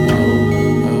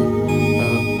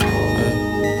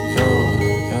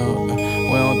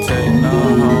 We don't take no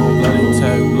home, bloody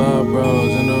take blood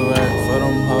bros in the rack for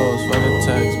them hoes. For the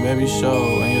text, baby show,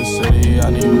 in your city I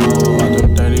need more. Out them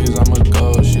 30s I'ma go,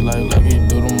 she like lucky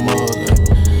do them more.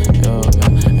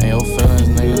 And your feelings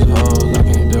niggas hoes, I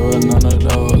can't deal with none of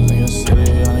those. In your city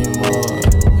I need more.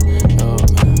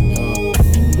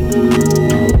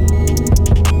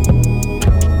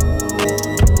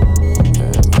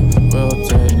 We'll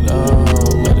take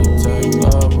love, let it take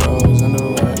love bros in the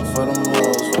rack for them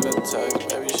hoes. For the text,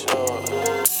 baby show.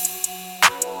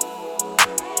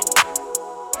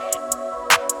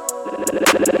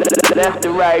 Left to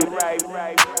right,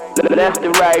 left to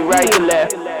right, right to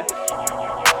left.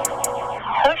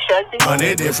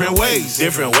 100 different ways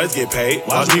get paid.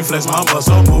 Watch me flex my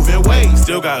muscle moving weight.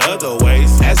 Still got other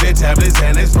ways. Asset tablets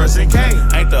and this person came.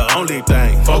 Ain't the only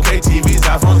thing. 4K TVs,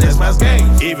 iPhones, Xbox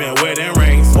games. Even wedding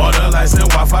rings. Water license,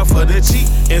 Wi-Fi for the cheap.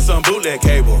 And some bootleg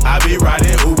cable. I be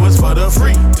riding Ubers for the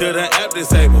free. Till the app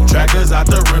disabled. Trackers out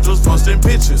the rentals posting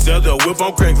pictures. Sell the whip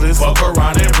on Craigslist. Fuck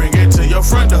around and bring it to your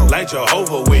front door. Like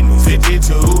Jehovah Witness.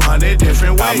 5,200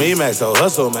 different ways. I mean, Max, so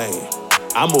hustle, man.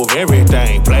 I move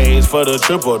everything, plays for the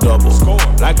triple-double.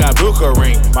 Like I built a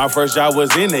ring, my first job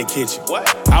was in the kitchen.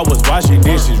 I was washing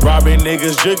dishes, robbing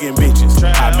niggas, jugging bitches.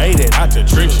 I made it out the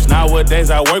trenches,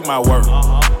 nowadays I work my work.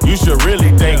 You should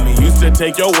really thank me, used to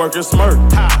take your work and smirk.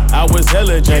 I was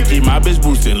hella janky, my bitch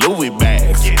boosting Louis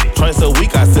bags. Twice a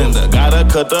week I send her, gotta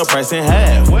cut the price in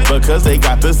half. Because they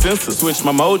got the sensor, switch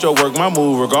my mojo, work my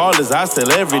move. Regardless, I sell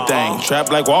everything. Trap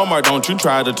like Walmart, don't you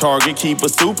try to Target, keep a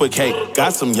super cake.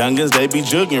 Got some youngins, they be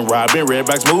jugging, robbing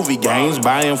Redbox movie games.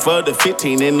 Buying for the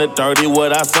 15 and the 30,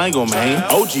 what I slang on, man.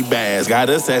 OG bags, got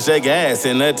a sachet gas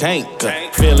in the tank.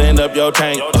 Filling up your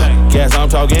tank. Gas, I'm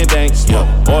talking dank.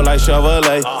 Or like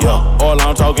Chevrolet. Or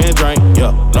I'm talking drink.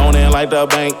 Loaning like the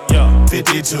bank.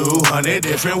 5,200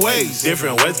 different ways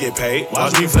get paid.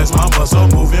 Watch me flex my muscle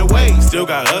moving weight. Still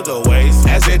got other ways.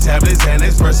 Asset tablets and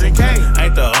this person came.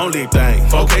 Ain't the only thing.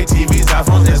 4K TVs,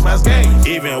 iPhones, Xbox games.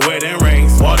 Even wedding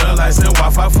rings. Water license,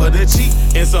 Wi-Fi for the cheap.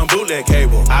 And some bootleg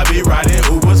cable. I be riding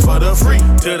Ubers for the free.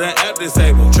 Till the app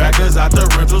disabled. Trackers out the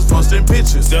rentals posting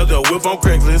pictures. Sell the whip on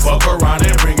Craigslist. Fuck around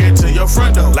and bring it to your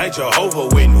front door. Like Jehovah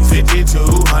Witness.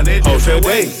 5,200 different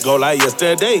ways. Go like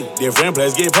yesterday. Different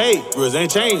players get paid. Grills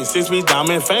ain't changed. 6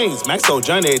 diamond fangs. Maxo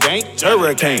Johnny Dank.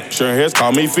 Hurricane. Sure hairs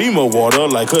call me FEMA water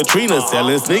like Katrina.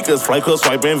 Selling sneakers. Flaker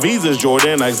swiping visas.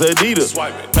 Jordan Nikes Adidas.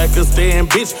 Pakistan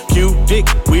bitch. Cute dick.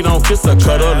 We don't kiss her.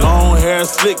 Cut her long hair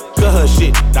slick. Cut her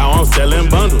shit. Now I'm selling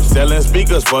bundles. Selling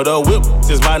speakers for the whip.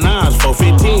 Since my 9s,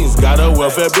 415s. Got a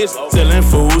welfare bitch selling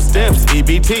food stamps,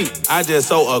 EBT. I just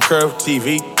sold a curved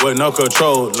TV with no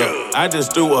controller. I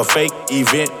just threw a fake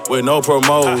event with no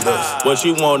promoters. What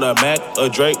you want, a Mac, a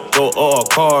Drake, or a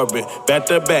Carbon? Back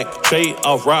to back, trade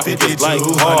off rock, just like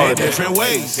hard. Different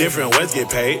ways get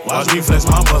paid. Watch me flex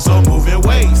my muscle moving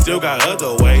ways. Still got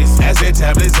other ways. Asset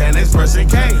tablets and expression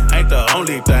cane. Ain't the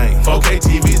only thing. 4K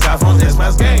TVs, iPhones,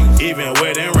 Xbox games. Even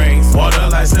wedding rings. Water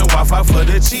lights and Wi-Fi for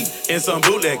the cheap. And some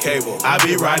bootleg cable. I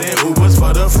be riding Ubers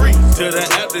for the free. Till the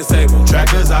app disabled.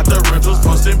 Trackers out the rentals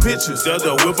posting pictures. Sell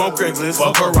the whip on Craigslist.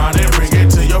 Fuck around and bring it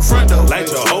to your front door. Like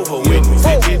Jehovah's Witness.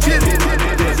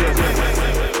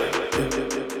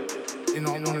 You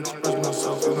know, I wanna express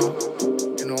myself,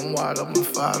 you know, I'm wired up, I'm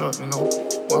fired up, you know.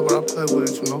 Why would I play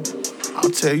with it, you know? I'll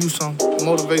tell you something, to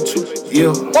motivate you.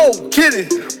 Yeah. Whoa, kitty!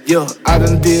 Yeah, I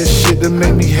done did shit that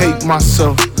made me hate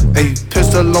myself. Ayy,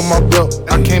 pistol on my belt,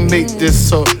 I can't make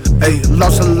this up. Ayy,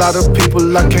 lost a lot of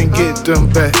people, I can't get them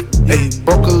back. Ayy,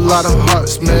 broke a lot of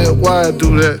hearts, man, why I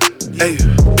do that? Ayy,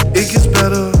 it gets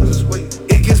better, just wait.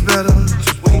 It gets better,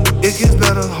 just wait. It gets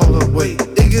better, hold up, wait.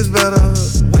 It gets better,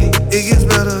 wait. It gets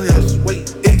better, yeah, just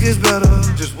wait. It gets better,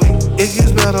 just wait. It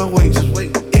gets better, wait, just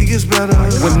wait. It gets better.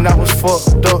 When I was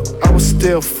fucked up, I was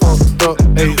still fucked up.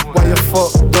 Ayy, why you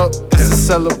fucked up? It's a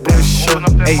celebration.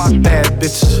 Ayy, bad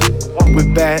bitches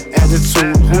with bad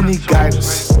attitude. Who need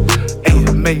guidance?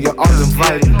 Ayy, man, you're all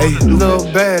invited. Ayy, little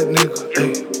bad nigga.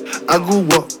 Ayy, I grew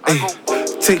up. Ayy,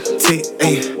 tick tick.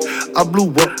 Ayy, I blew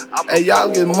up. Ayy, y'all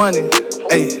get money.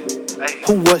 Ayy,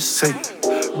 who what say?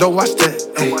 Don't watch that.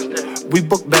 Ayy, we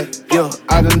book back. Yeah,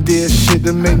 I done did shit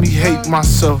that made me hate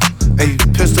myself. Ayy,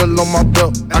 pistol on my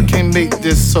belt, I can't make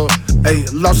this up. Ayy,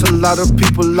 lost a lot of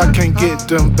people, I can't get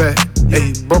them back.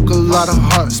 Ayy, broke a lot of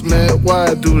hearts, man, why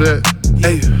I do that?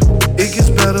 Ayy, it gets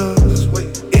better, just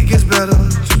wait. It gets better,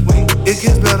 just wait. It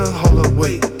gets better, hold up,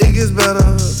 wait. It gets better,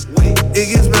 wait. It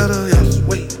gets better, yeah, just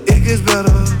wait. It gets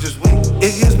better, just wait.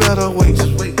 It gets better, wait,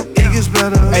 just wait. It gets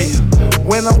better, ayy.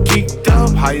 When I'm geeked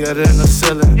up, higher than the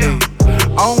ceiling, ayy.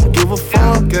 I don't give a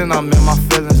fuck and I'm in my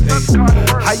feelings,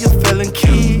 ayy. How you feeling,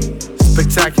 kid?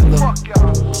 Spectacular,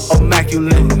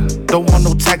 immaculate. Don't want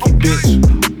no tacky bitch.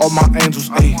 All my angels,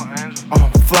 ayy.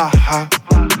 Fly high,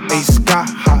 ayy, sky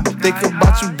high. Think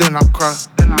about you, then I cry.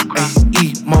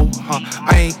 Ayy, emo,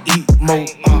 I ain't emo.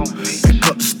 Pick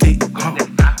up the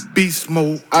stick, beast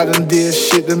mode. I done did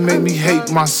shit that made me hate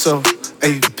myself.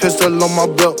 Ayy, pistol on my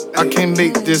belt, I can't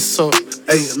make this up.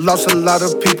 Ayy, lost a lot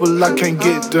of people, I can't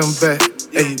get them back.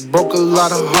 Ayy, broke a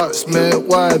lot of hearts, man,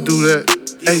 why I do that?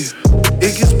 Ayy,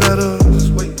 it gets better,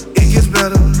 just wait. It gets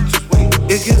better, just wait.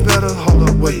 It gets better, hold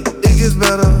up, wait. It gets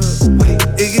better, wait.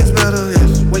 It gets better, yeah,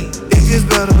 just wait. It gets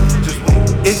better, just wait.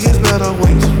 It gets better,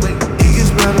 wait, just wait. It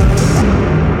gets better.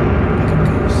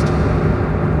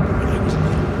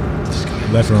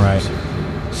 Left and right.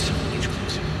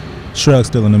 Shrug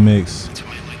still in the mix.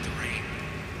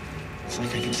 It's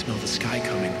like I can smell the sky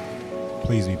coming.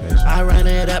 Please be patient. I run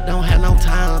it up, don't have no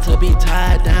time to be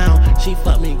tied down. She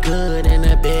fucked me good in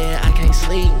the bed, I can't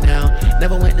sleep now.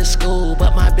 Never went to school,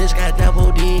 but my bitch got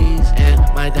double D's. And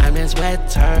my diamonds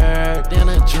wetter than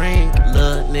a drink.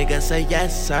 Look, nigga say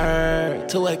yes, sir,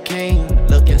 to a king.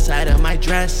 Look inside of my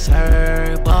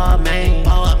dresser, ball man,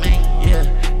 yeah.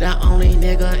 The only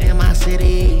nigga in my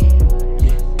city,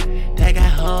 yeah. That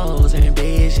got hoes in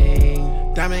Beijing.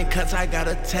 Diamond cuts, I got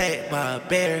attacked by a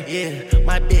bear, yeah.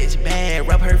 My bitch bad,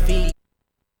 rub her feet.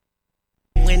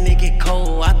 When it get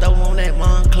cold, I throw on that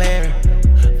Montclair.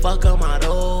 Fuck up my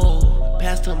dough,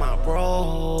 pass to my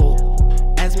bro.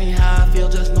 Ask me how I feel,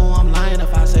 just know I'm lying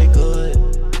if I say good.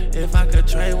 If I could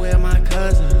trade with my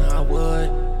cousin, I would.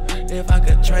 If I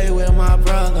could trade with my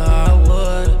brother, I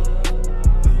would.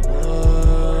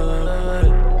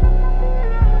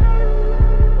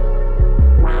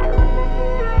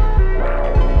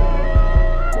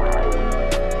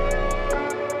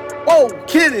 Whoa,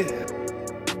 kitty.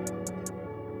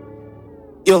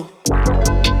 Yo,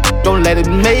 don't let it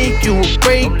make you or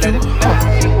break you.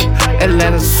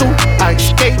 Atlanta suit, I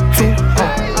escape to.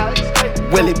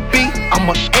 Will it be? I'm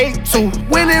a A2.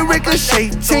 When it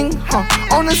ricocheting,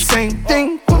 on the same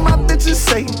thing. When my bitches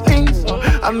say things,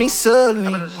 I mean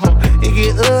suddenly, it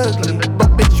get ugly.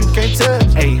 But bitch, you can't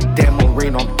touch. Hey, damn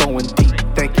Marine, I'm throwing deep.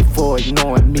 Thank you for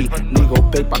ignoring me.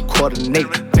 Nigga, babe, I coordinate.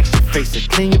 Fix your face and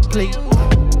clean your plate.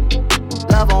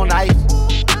 Love on ice.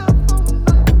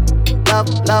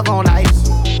 Love on ice.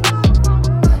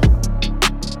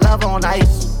 Love on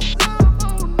ice.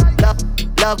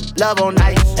 Love on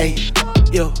ice. Hey,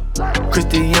 yo,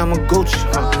 Cristiano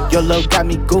Gucci, your love got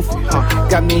me goofy,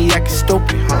 got me acting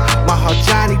stupid, my heart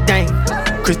Johnny Dang.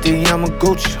 Cristiano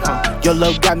Gucci, Your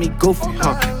love got me goofy,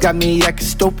 got me acting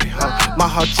stupid, my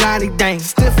heart Johnny Dang.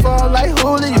 Stiff all like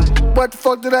Julio, what the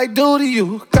fuck did I do to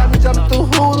you? Got me jumping through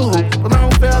hula hoop, but I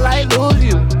don't feel like losing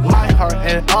you. My heart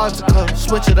Antarctica,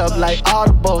 switch it up like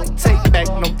Audible. Take back,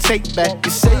 no take back.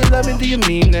 You say you love me, do you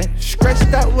mean that? Stretch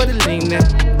it out with a lean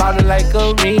that. Body like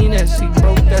arena, she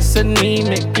broke, that's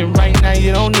anemic. And right now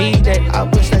you don't need that. I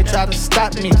wish they tried to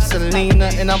stop me. Selena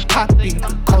and I'm Poppy,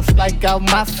 coach like out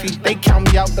my feet. They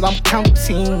count me out, but I'm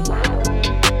counting.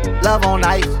 Love on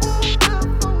ice.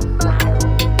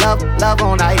 Love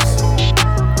on ice.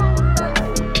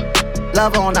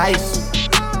 Love on ice.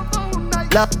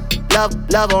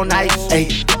 Love on ice. Hey,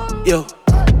 yo,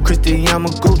 Christy, I'm a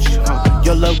Gucci.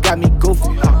 Your love got me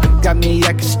goofy. Got me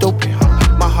acting stupid.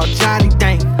 My heart Johnny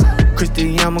Dang.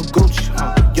 Christy, I'm a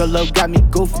Gucci. Your love got me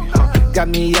goofy. Got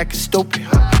me acting stupid.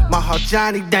 My heart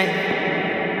Johnny Dang.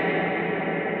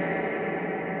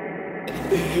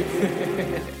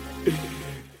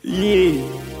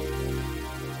 Yeah.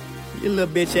 You little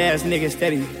bitch ass nigga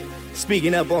steady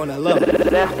speaking up on the low.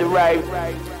 Left to right.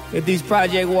 If these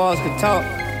project walls could talk,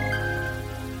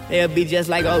 they'll be just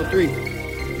like 03.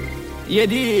 You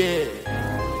did.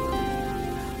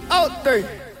 03.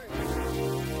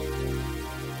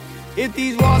 If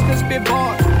these walls could spit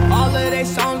bars, all of they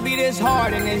songs be this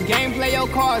hard. In this game, play your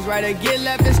cards right or get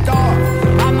left and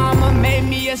starve. My mama made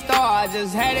me a star, I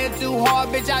just had it too hard.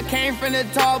 Bitch, I came from the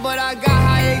top, but I got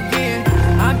high again.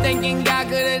 I'm thinking God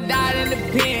could've died in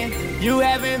the pen. You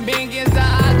haven't been against the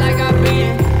odds like I've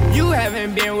been. You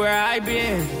haven't been where I've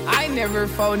been. I never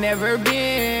fall, never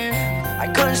been. I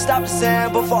couldn't stop the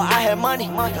sand before I had money.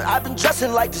 I've been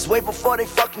dressing like this way before they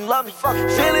fucking love me.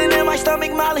 Feeling in my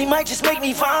stomach, Molly might just make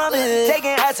me vomit. Taking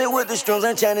acid with the strings,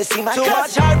 I'm trying to see my cousin. Too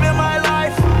much hype in my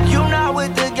life. You not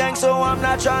with the gang, so I'm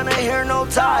not trying to hear no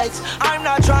tides. I'm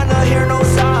not trying to hear no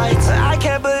sides. I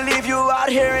can't believe you out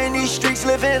here in these streets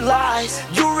living lies.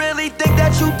 You really think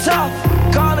that you tough?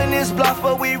 Calling this bluff,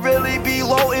 but we really be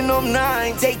low in them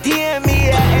nines. They DM me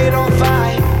at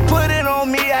 805. Put it on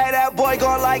me, hey, that boy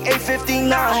gone like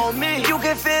 859. On me, you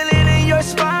can feel it in your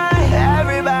spine.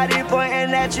 Everybody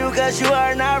pointing at you cause you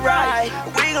are not right.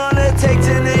 We gonna take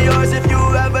 10 of yours if you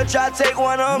ever try to take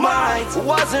one of mine.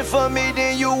 Wasn't for me,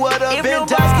 then you would've been died. If no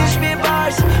boys can spit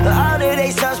bars, all of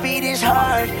they sound speed is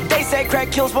hard. They say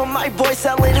crack kills, but my boy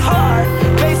selling hard.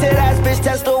 Basic ass bitch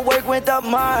test to work with the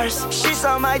Mars. She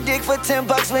saw my dick for $10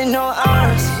 with no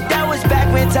arms. That was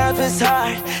back when times was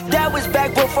hard. That was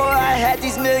back before I had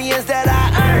these millions that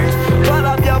I earned. Pull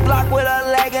up your block with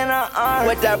a leg and an arm.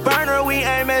 With that burner, we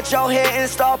aim at your head and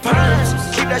start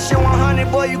perms. Keep that shit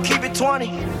 100, boy, you keep it 20.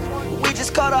 We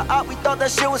just caught her up, we thought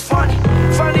that shit was funny.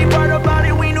 Funny part about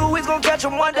it, we knew we was gonna catch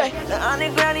him one day. And on the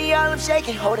granny, all I'm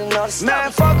shaking, holding all the stuff.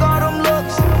 Man, fuck all them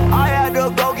looks. I had to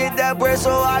go get that bread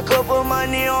so I could put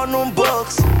money on them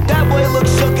books. That boy look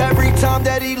shook every time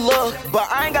that he look. But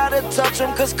I ain't gotta touch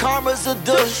him cause karma's a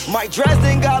douche. My dress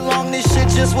didn't got long, this shit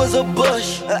just was a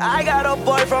bush. I got a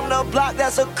boy from the block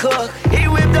that's a cook. He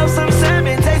whipped up some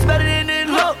salmon, tastes better than it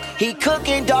look. He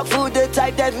cooking dog food, the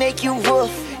type that make you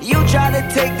woof. You try to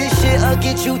take this shit or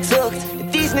get you took.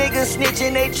 These niggas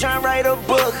snitching, they tryna write a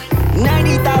book.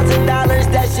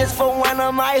 $90,000, that's just for one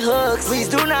of my hooks. Please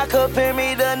do not compare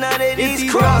me to none of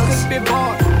these crooks.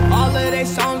 All of they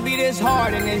songs be this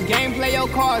hard. In this game, play your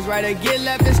cards right or get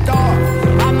left and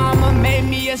starve. My mama made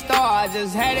me a star, I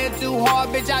just had it too hard.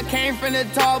 Bitch, I came from the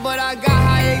top, but I got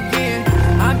high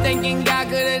again. I'm thinking God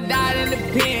could've died in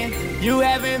the pen. You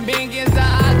haven't been against the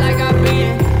odds like I've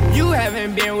been. You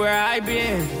haven't been where I've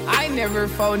been. I never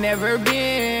fall, never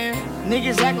been.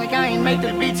 Niggas act like I ain't make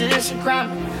the beat to this and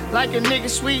crime me. Like a nigga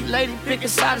sweet lady, pick a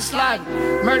side and slide.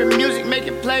 Murder music, make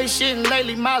it play shit and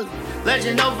lately Molly.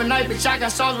 Legend overnight, bitch, I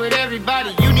got songs with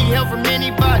everybody. You need help from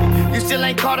anybody, you still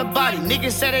ain't caught a body.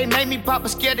 Niggas say they made me pop,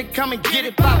 but scared to come and get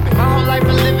it poppin'. My whole life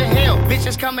been living hell,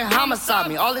 bitches come and homicide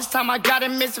me. All this time I got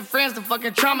them missing friends to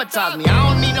fucking traumatize me.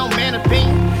 I don't need no man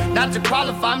opinion, not to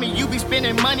qualify me. You be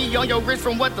spending money on your wrist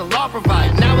from what the law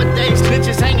provides. Nowadays,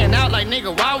 snitches hanging out like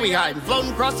nigga, why we hiding? Floating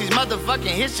across these motherfucking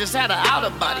hits, just had an outer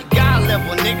body. God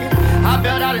level, nigga. I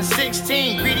bailed out in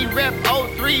 16, Greedy rep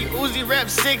 03, Uzi rep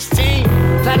 16.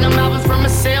 Platinum albums from a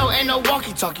cell, ain't no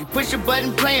walkie-talkie. Push a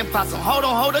button, playing possum. Hold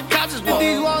on, the cops is walking. If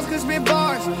these walls could spit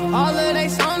bars, all of they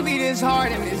songs be this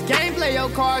hard. In this game, play your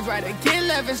cards right, a kid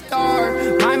left and star.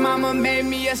 My mama made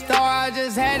me a star, I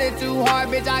just had it too hard.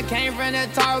 Bitch, I came from the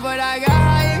tar, but I got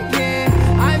high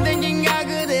again. I'm thinking God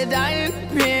could've died in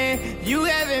the pen. You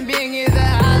haven't been in the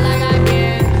high like I've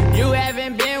been. You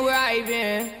haven't been where I've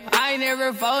been. I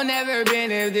never fall, never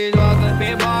been. If these walls could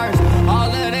spit bars, all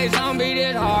of they songs be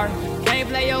this hard. Can't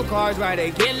play your cards right,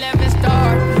 they get left and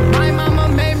star. My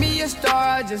mama made me a star. star,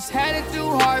 I just had it too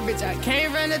hard. Bitch, I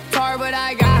came from the tar, but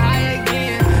I got high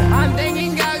again. I'm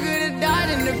thinking God could've died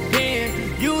in the pen.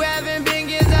 You haven't been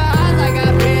getting high like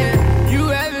I've been. You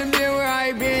haven't been where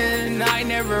I've been. I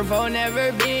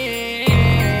never been.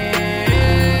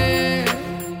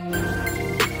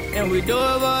 And we do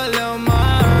it for a little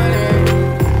money.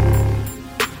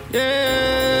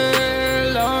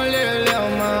 Yeah, long live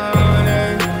little money.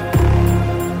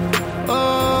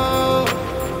 Oh,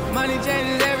 money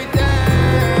changes everything.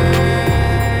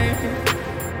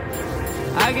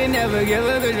 I can never give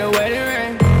a bitch a wedding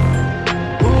ring.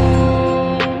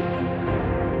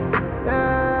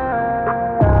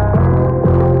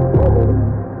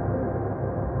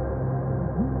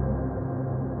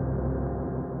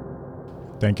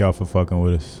 Thank y'all for fucking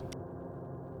with us.